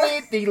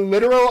The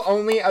literal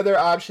only other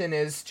option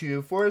is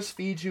to force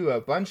feed you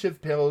a bunch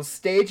of pills,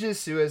 stage a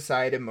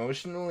suicide,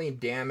 emotionally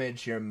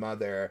damage your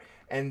mother,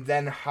 and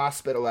then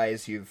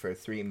hospitalize you for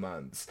 3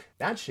 months.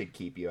 That should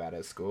keep you out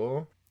of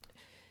school.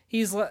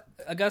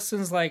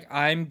 Augustine's like,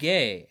 I'm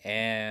gay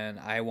and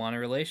I want a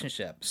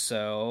relationship,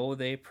 so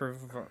they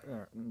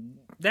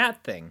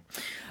that thing.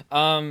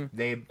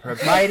 They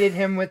provided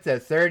him with a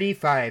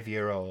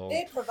 35-year-old.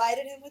 They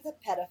provided him with a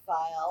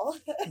pedophile.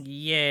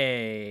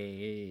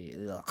 Yay!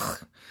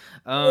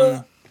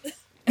 Ugh.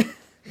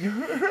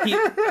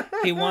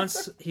 He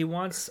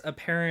wants a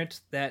parent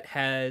that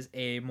has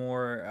a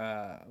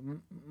more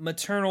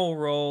maternal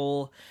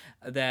role,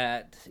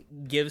 that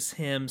gives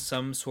him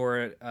some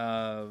sort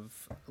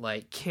of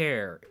like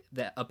care,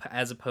 that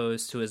as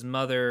opposed to his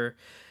mother,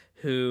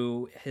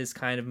 who has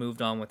kind of moved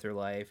on with her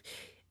life.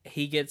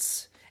 He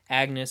gets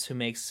Agnes, who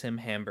makes him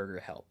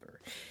hamburger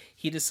helper.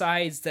 He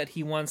decides that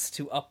he wants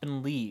to up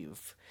and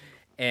leave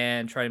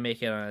and try to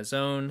make it on his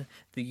own.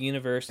 The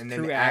universe, and then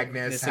through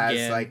Agnes has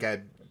again, like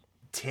a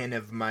tin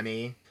of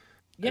money.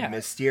 Yeah. A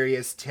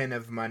mysterious tin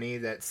of money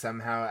that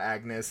somehow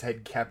Agnes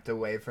had kept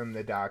away from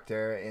the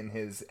doctor in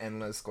his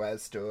endless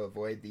quest to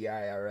avoid the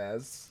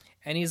IRS.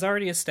 And he's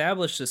already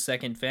established a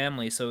second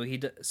family, so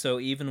so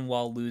even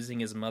while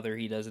losing his mother,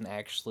 he doesn't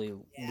actually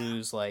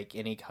lose like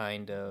any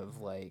kind of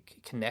like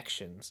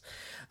connections.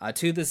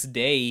 To this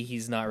day,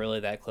 he's not really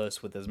that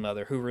close with his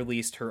mother, who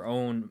released her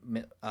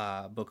own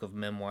book of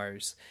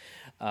memoirs,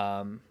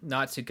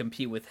 not to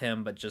compete with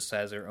him, but just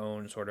as her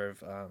own sort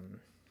of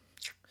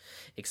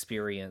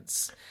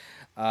experience.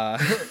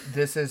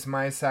 This is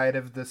my side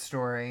of the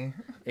story.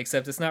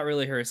 Except it's not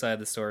really her side of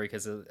the story,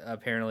 because it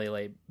apparently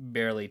like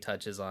barely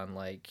touches on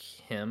like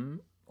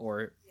him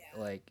or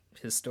like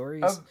his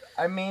stories.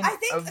 I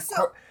think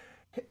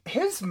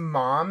his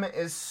mom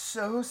is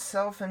so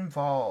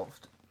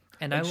self-involved,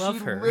 and I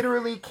love her. She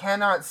literally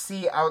cannot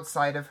see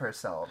outside of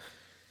herself.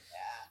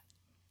 Yeah,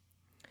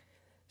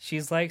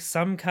 she's like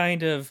some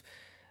kind of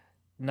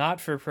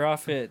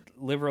not-for-profit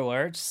liberal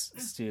arts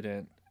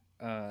student.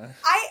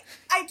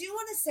 I do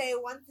want to say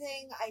one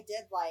thing I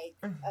did like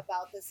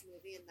about this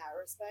movie in that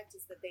respect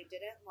is that they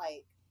didn't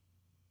like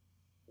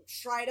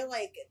try to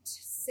like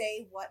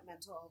say what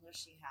mental illness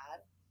she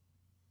had.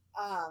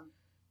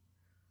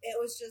 It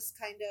was just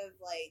kind of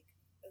like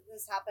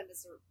this happened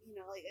to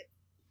like it,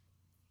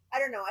 I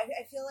don't know.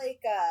 I feel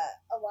like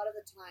a lot of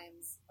the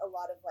times a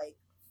lot of like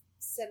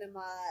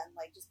cinema and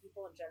like just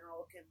people in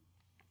general can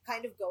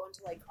kind of go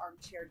into like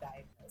armchair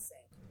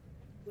diagnosing,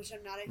 which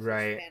I'm not a huge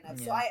fan of.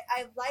 So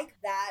I like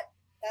that.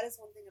 That is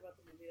one thing about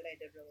the movie that I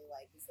did really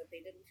like, is that they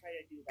didn't try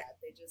to do that.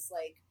 They just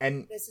like,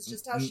 and this is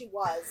just how she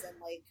was, and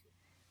like,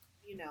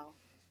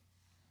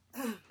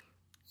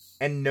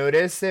 And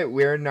notice that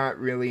we're not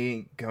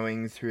really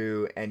going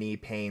through any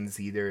pains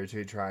either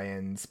to try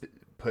and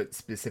put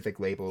specific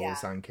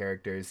labels on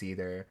characters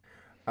either.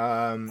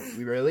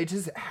 We really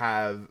just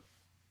have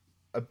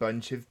a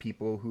bunch of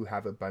people who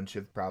have a bunch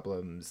of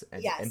problems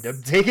and end up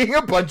taking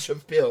a bunch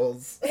of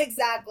pills.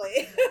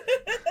 Exactly.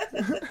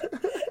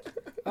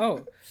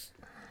 Oh,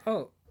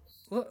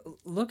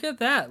 look at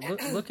that.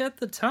 Look at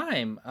the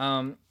time.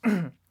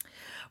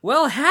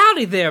 Well,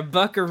 howdy there,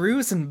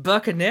 buckaroos and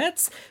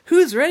buccanettes.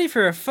 Who's ready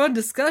for a fun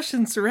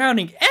discussion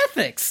surrounding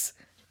ethics?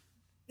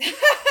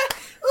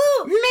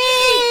 Ooh,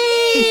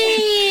 me!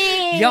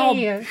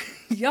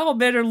 Y'all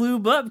better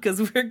lube up,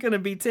 because we're going to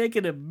be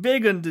taking a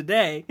big one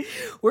today.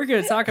 We're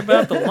going to talk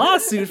about the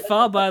lawsuit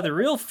filed by the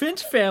real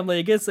Finch family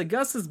against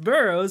Augustus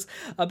Burroughs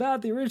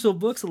about the original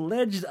book's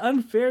alleged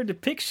unfair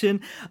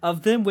depiction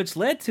of them, which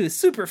led to a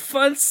super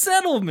fun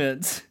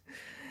settlement.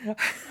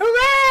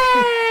 Hooray!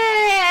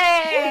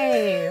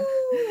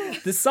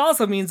 This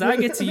also means I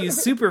get to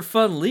use super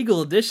fun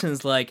legal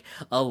additions like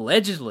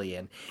allegedly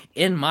and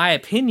in my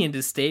opinion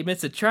to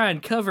statements to try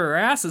and cover our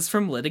asses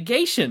from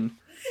litigation.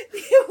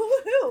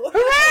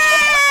 Hooray!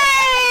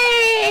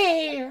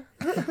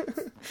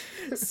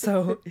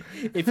 So,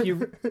 if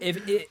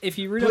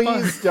you read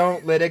please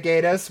don't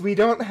litigate us. We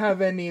don't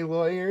have any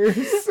lawyers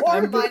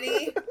or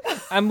money.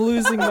 I'm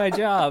losing my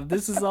job.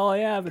 This is all I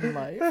have in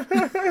life.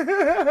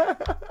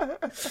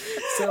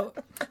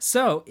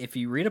 So if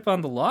you read up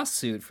on the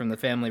lawsuit from the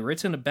family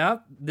written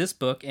about this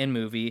book and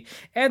movie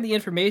and the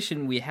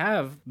information we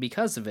have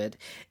because of it,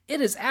 it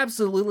is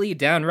absolutely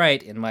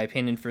downright, in my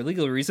opinion, for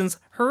legal reasons,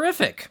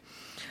 horrific.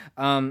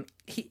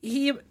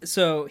 He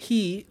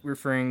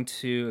referring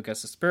to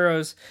Augustus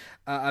Burroughs,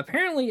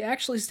 apparently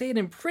actually stayed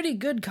in pretty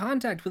good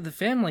contact with the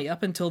family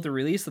up until the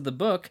release of the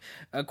book,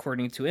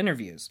 according to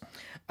interviews.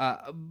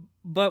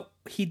 But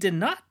he did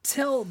not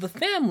tell the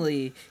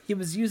family he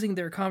was using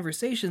their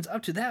conversations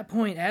up to that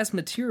point as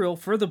material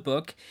for the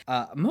book.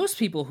 Most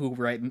people who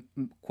write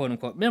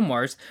quote-unquote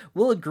memoirs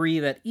will agree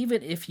that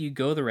even if you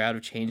go the route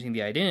of changing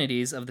the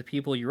identities of the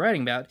people you're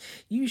writing about,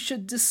 you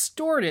should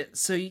distort it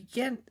so it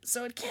can't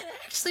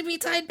actually be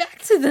tied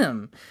back to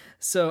them.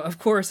 So, of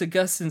course,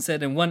 Augustine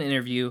said in one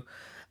interview,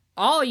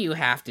 All you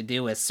have to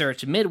do is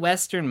search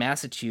Midwestern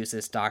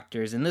Massachusetts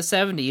doctors in the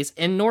 70s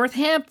in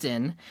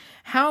Northampton.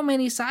 How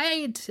many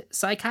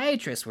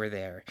psychiatrists were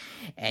there?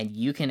 And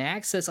you can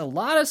access a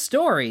lot of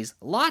stories,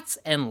 lots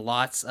and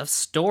lots of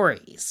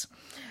stories.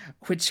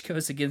 Which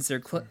goes against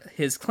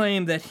his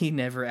claim that he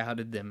never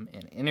outed them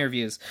in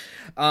interviews.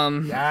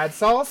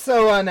 That's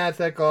also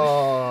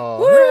unethical.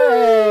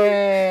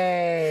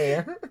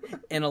 Hooray!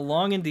 In a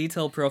long and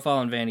detailed profile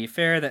on Vanity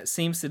Fair that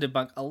seems to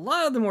debunk a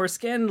lot of the more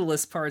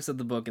scandalous parts of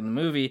the book and the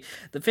movie,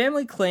 the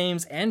family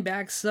claims and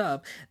backs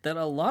up that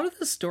a lot of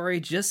the story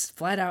just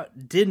flat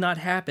out did not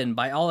happen,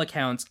 by all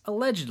accounts,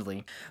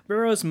 allegedly.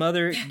 Burroughs'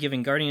 mother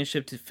giving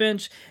guardianship to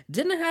Finch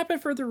didn't happen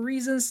for the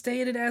reasons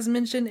stated as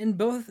mentioned in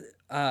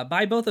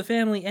by both the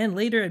family and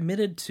later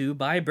admitted to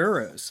by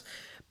Burroughs.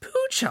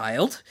 Pooh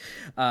Child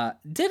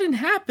didn't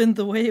happen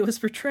the way it was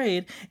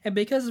portrayed, and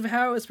because of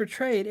how it was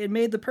portrayed, it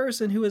made the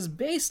person who was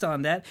based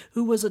on that,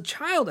 who was a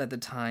child at the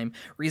time,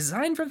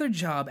 resign from their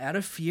job out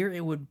of fear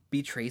it would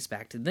be traced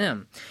back to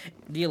them.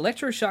 The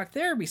electroshock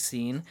therapy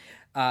scene,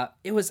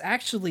 it was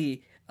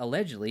actually,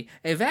 allegedly,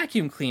 a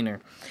vacuum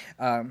cleaner.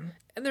 And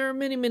there are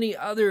many, many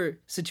other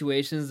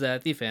situations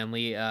that the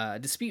family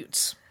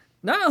disputes.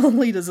 Not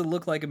only does it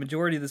look like a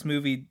majority of this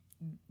movie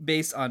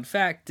based on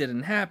fact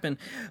didn't happen,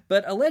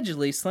 but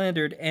allegedly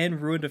slandered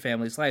and ruined a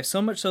family's life, so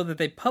much so that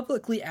they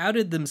publicly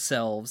outed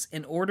themselves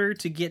in order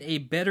to get a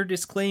better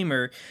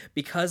disclaimer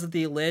because of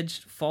the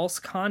alleged false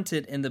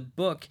content in the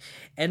book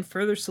and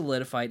further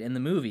solidified in the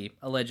movie,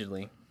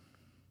 allegedly.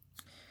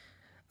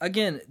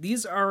 Again,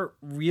 these are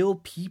real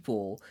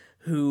people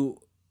who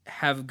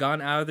have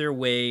gone out of their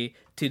way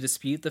to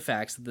dispute the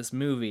facts of this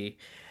movie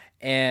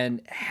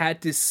and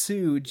had to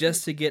sue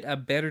just to get a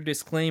better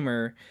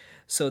disclaimer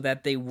so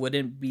that they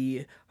wouldn't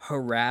be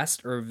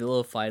harassed or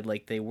vilified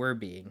like they were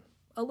being,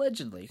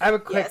 allegedly. I have a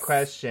quick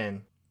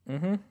question.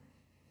 Mm-hmm.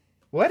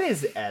 What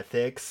is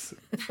ethics?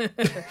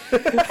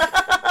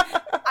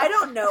 I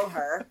don't know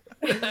her.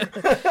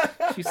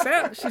 She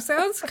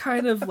sounds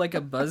kind of like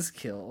a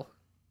buzzkill.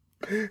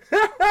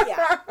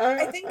 Yeah,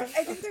 I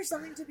think there's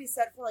something to be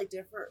said for like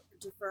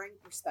differing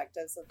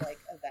perspectives of like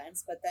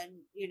events, but then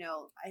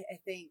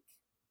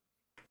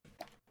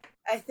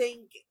I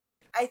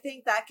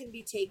think that can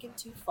be taken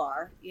too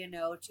far,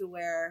 to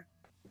where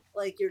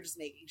like you're just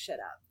making shit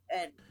up,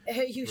 and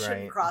you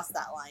shouldn't cross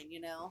that line,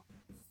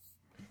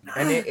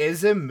 And it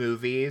is a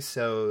movie,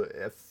 so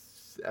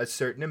a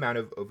certain amount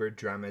of over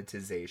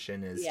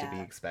dramatization is to be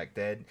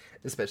expected,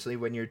 especially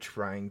when you're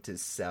trying to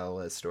sell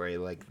a story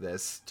like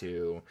this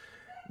to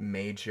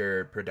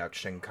major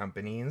production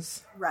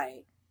companies.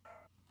 Right.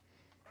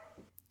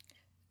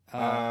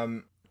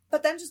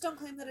 But then just don't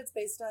claim that it's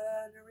based on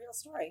a real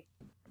story.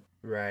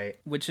 Right.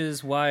 Which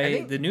is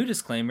why the new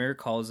disclaimer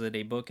calls it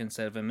a book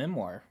instead of a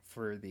memoir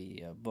for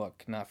the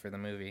book, not for the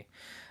movie.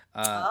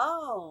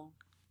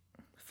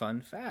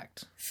 Fun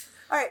fact.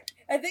 All right.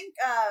 I think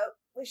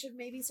we should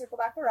maybe circle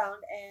back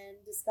around and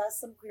discuss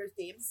some queer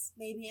themes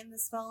maybe in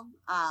this film,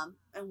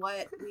 and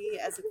what we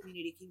as a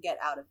community can get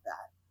out of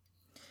that.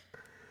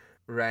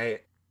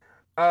 Right.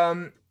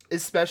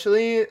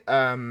 Especially,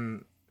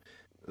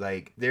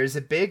 like, there's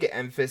a big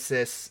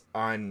emphasis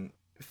on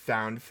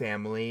found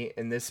family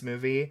in this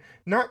movie.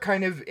 Not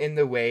kind of in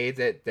the way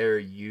that there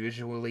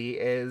usually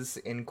is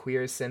in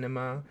queer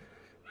cinema,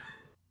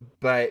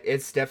 but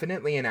it's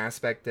definitely an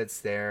aspect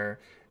that's there.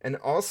 And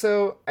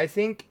also, I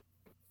think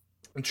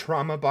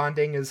trauma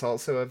bonding is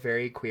also a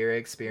very queer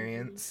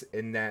experience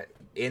in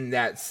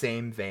that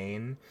same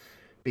vein,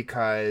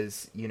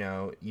 because, I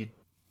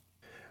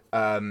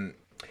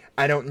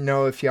don't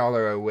know if y'all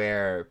are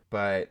aware,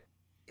 but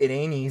it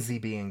ain't easy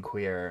being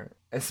queer,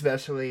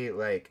 especially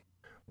like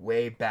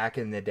way back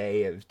in the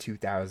day of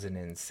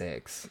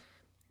 2006.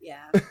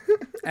 Yeah.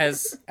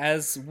 As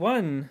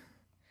one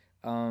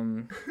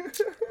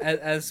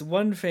as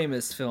one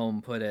famous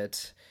film put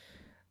it,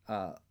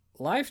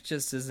 life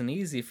just isn't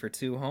easy for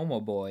two homo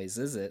boys,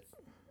 is it?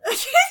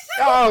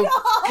 Oh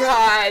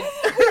God.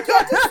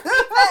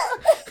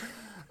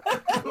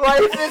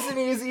 Life isn't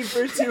easy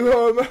for two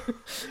homo.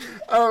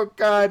 Oh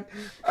God.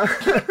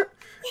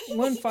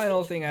 One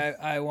final thing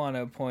I want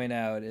to point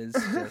out is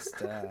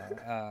just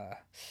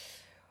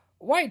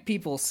white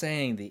people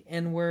saying the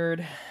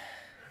N-word.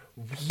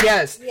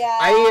 Yes. Yeah.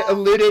 I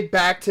alluded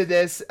back to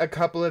this a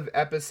couple of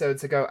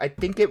episodes ago. I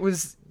think it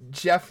was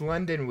Jeff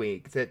London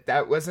week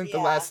that wasn't the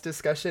last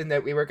discussion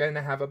that we were going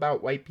to have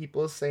about white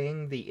people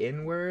saying the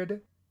N-word.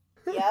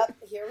 Yep,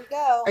 here we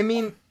go. I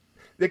mean,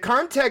 the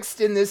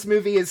context in this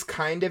movie is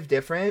kind of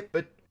different,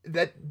 but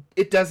that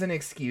it doesn't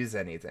excuse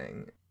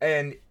anything.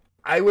 And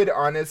I would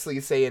honestly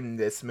say in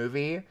this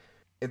movie,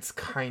 it's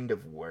kind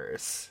of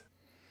worse.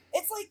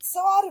 It's like so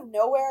out of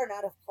nowhere and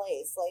out of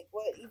place. Like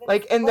what even?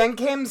 Like, and then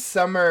came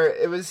summer.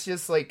 It was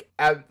just like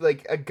a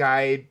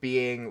guy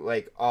being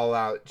like all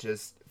out,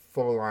 just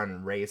full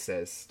on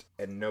racist,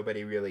 and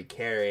nobody really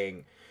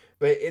caring.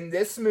 But in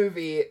this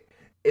movie,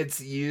 it's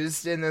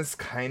used in this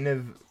kind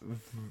of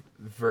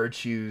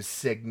virtue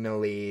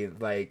signally,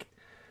 like,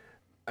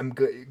 I'm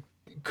good.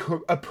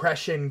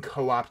 oppression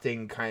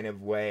co-opting kind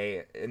of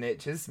way, and it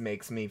just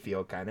makes me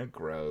feel kind of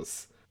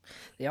gross.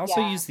 They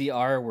also use the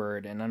R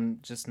word, and I'm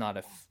just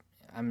not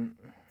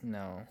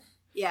no.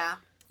 Yeah.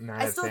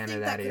 Not I a still fan think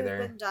of that that could either.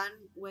 have been done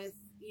with,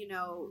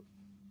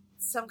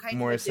 some kind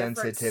More of a different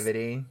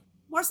sensitivity.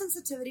 More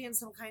sensitivity and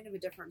some kind of a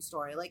different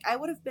story. Like, I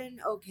would have been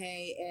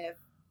okay if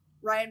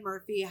Ryan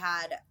Murphy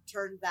had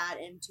turned that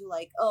into,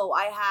 like, oh,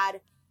 I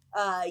had,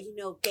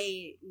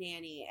 gay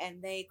nanny,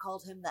 and they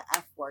called him the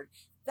F word.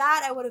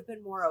 That I would have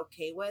been more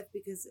okay with,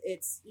 because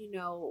it's, in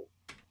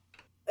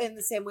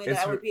the same way that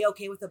I would be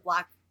okay with a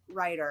black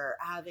writer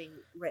having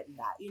written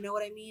that. You know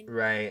what I mean?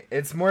 Right.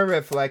 It's more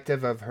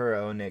reflective of her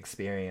own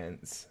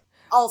experience.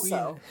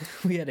 Also,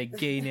 we had a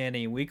gay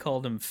nanny. We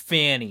called him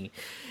Fanny.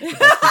 That's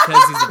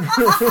because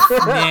he's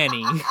a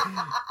nanny.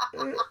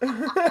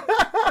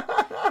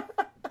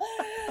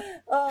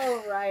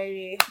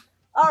 Alrighty.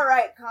 All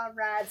right,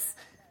 comrades.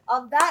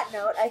 On that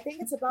note, I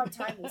think it's about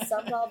time we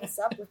summed all this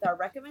up with our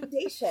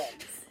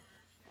recommendations.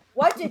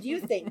 What did you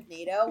think,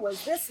 Nato?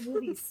 Was this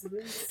movie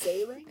smooth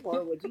sailing,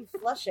 or would you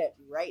flush it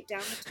right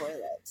down the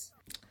toilet?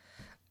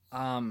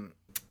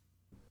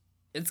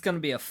 It's gonna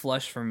be a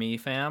flush for me,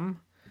 fam.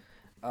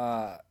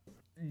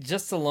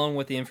 Just alone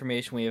with the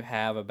information we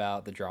have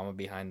about the drama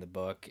behind the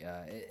book,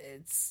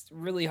 it's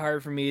really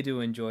hard for me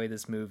to enjoy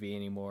this movie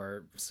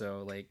anymore.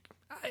 So, I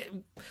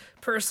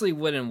personally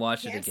wouldn't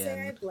watch it again. Can't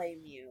say I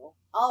blame you.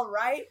 All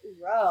right,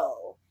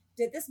 Ro.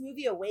 Did this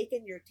movie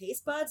awaken your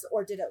taste buds,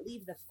 or did it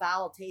leave the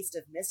foul taste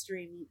of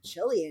mystery meat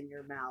chili in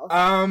your mouth?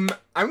 I'm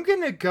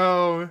gonna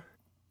go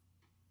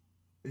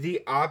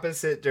the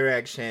opposite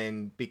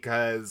direction,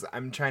 because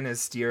I'm trying to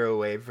steer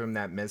away from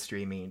that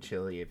mystery meat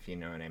chili, if you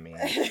know what I mean.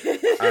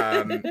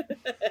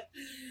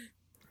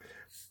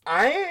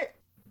 I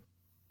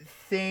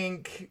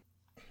think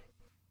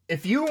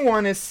if you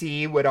want to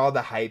see what all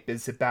the hype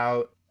is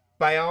about,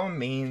 by all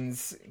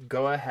means,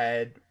 go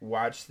ahead,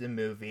 watch the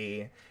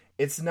movie.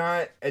 It's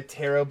not a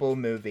terrible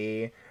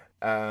movie.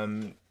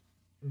 There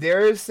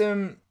are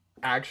some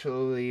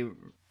actually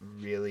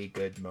really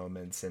good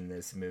moments in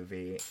this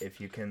movie,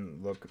 if you can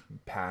look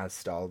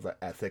past all the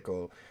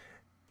ethical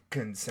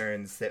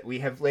concerns that we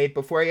have laid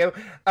before you.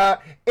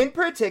 In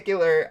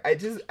particular,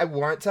 I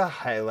want to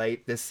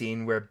highlight the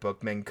scene where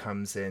Bookman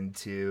comes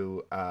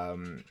into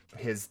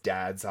his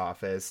dad's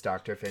office,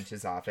 Dr.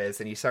 Finch's office,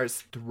 and he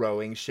starts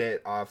throwing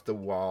shit off the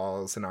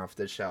walls and off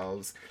the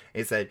shelves.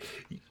 He said,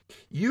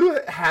 "You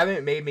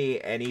haven't made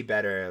me any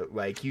better.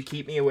 Like, you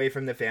keep me away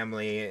from the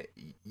family.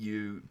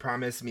 You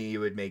promised me you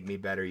would make me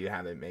better. You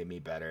haven't made me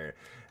better."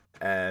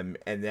 And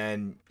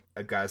then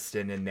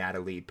Augustine and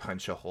Natalie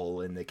punch a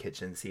hole in the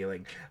kitchen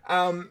ceiling.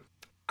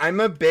 I'm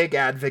a big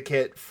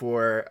advocate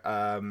for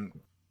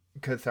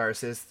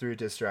catharsis through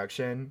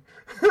destruction.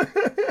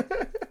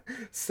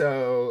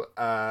 So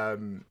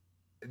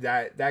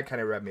that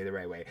kind of rubbed me the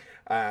right way.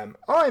 All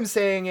I'm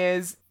saying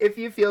is, if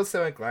you feel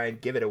so inclined,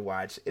 give it a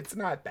watch. It's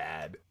not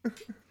bad.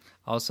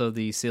 Also,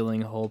 the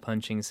ceiling hole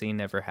punching scene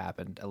never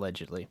happened,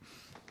 allegedly.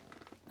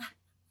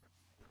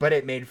 But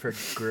it made for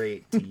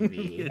great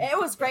TV. It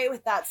was great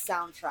with that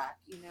soundtrack,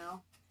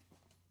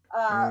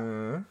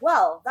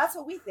 Well, that's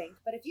what we think.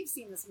 But if you've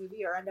seen this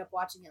movie or end up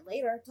watching it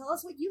later, tell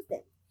us what you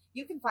think.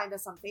 You can find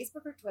us on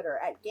Facebook or Twitter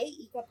at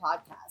GayEca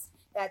Podcast.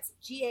 That's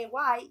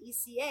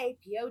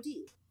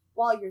GAYECAPOD.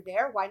 While you're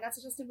there, why not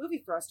suggest a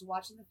movie for us to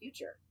watch in the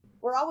future?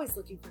 We're always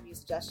looking for new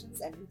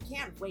suggestions, and we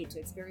can't wait to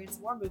experience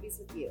more movies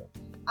with you.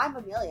 I'm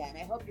Amelia, and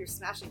I hope you're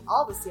smashing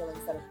all the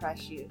ceilings that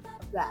oppress you.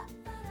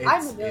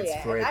 I'm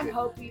Amelia, and I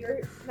hope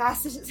you're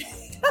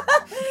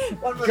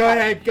Go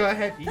ahead.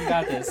 You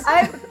got this.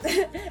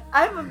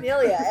 I'm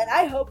Amelia, and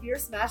I hope you're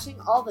smashing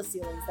all the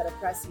ceilings that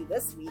oppress you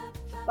this week.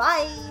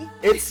 Bye!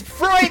 It's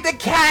Freud the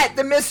cat!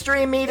 The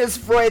mystery meat is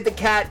Freud the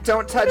cat!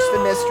 Don't touch the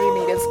mystery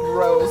meat, it's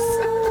gross.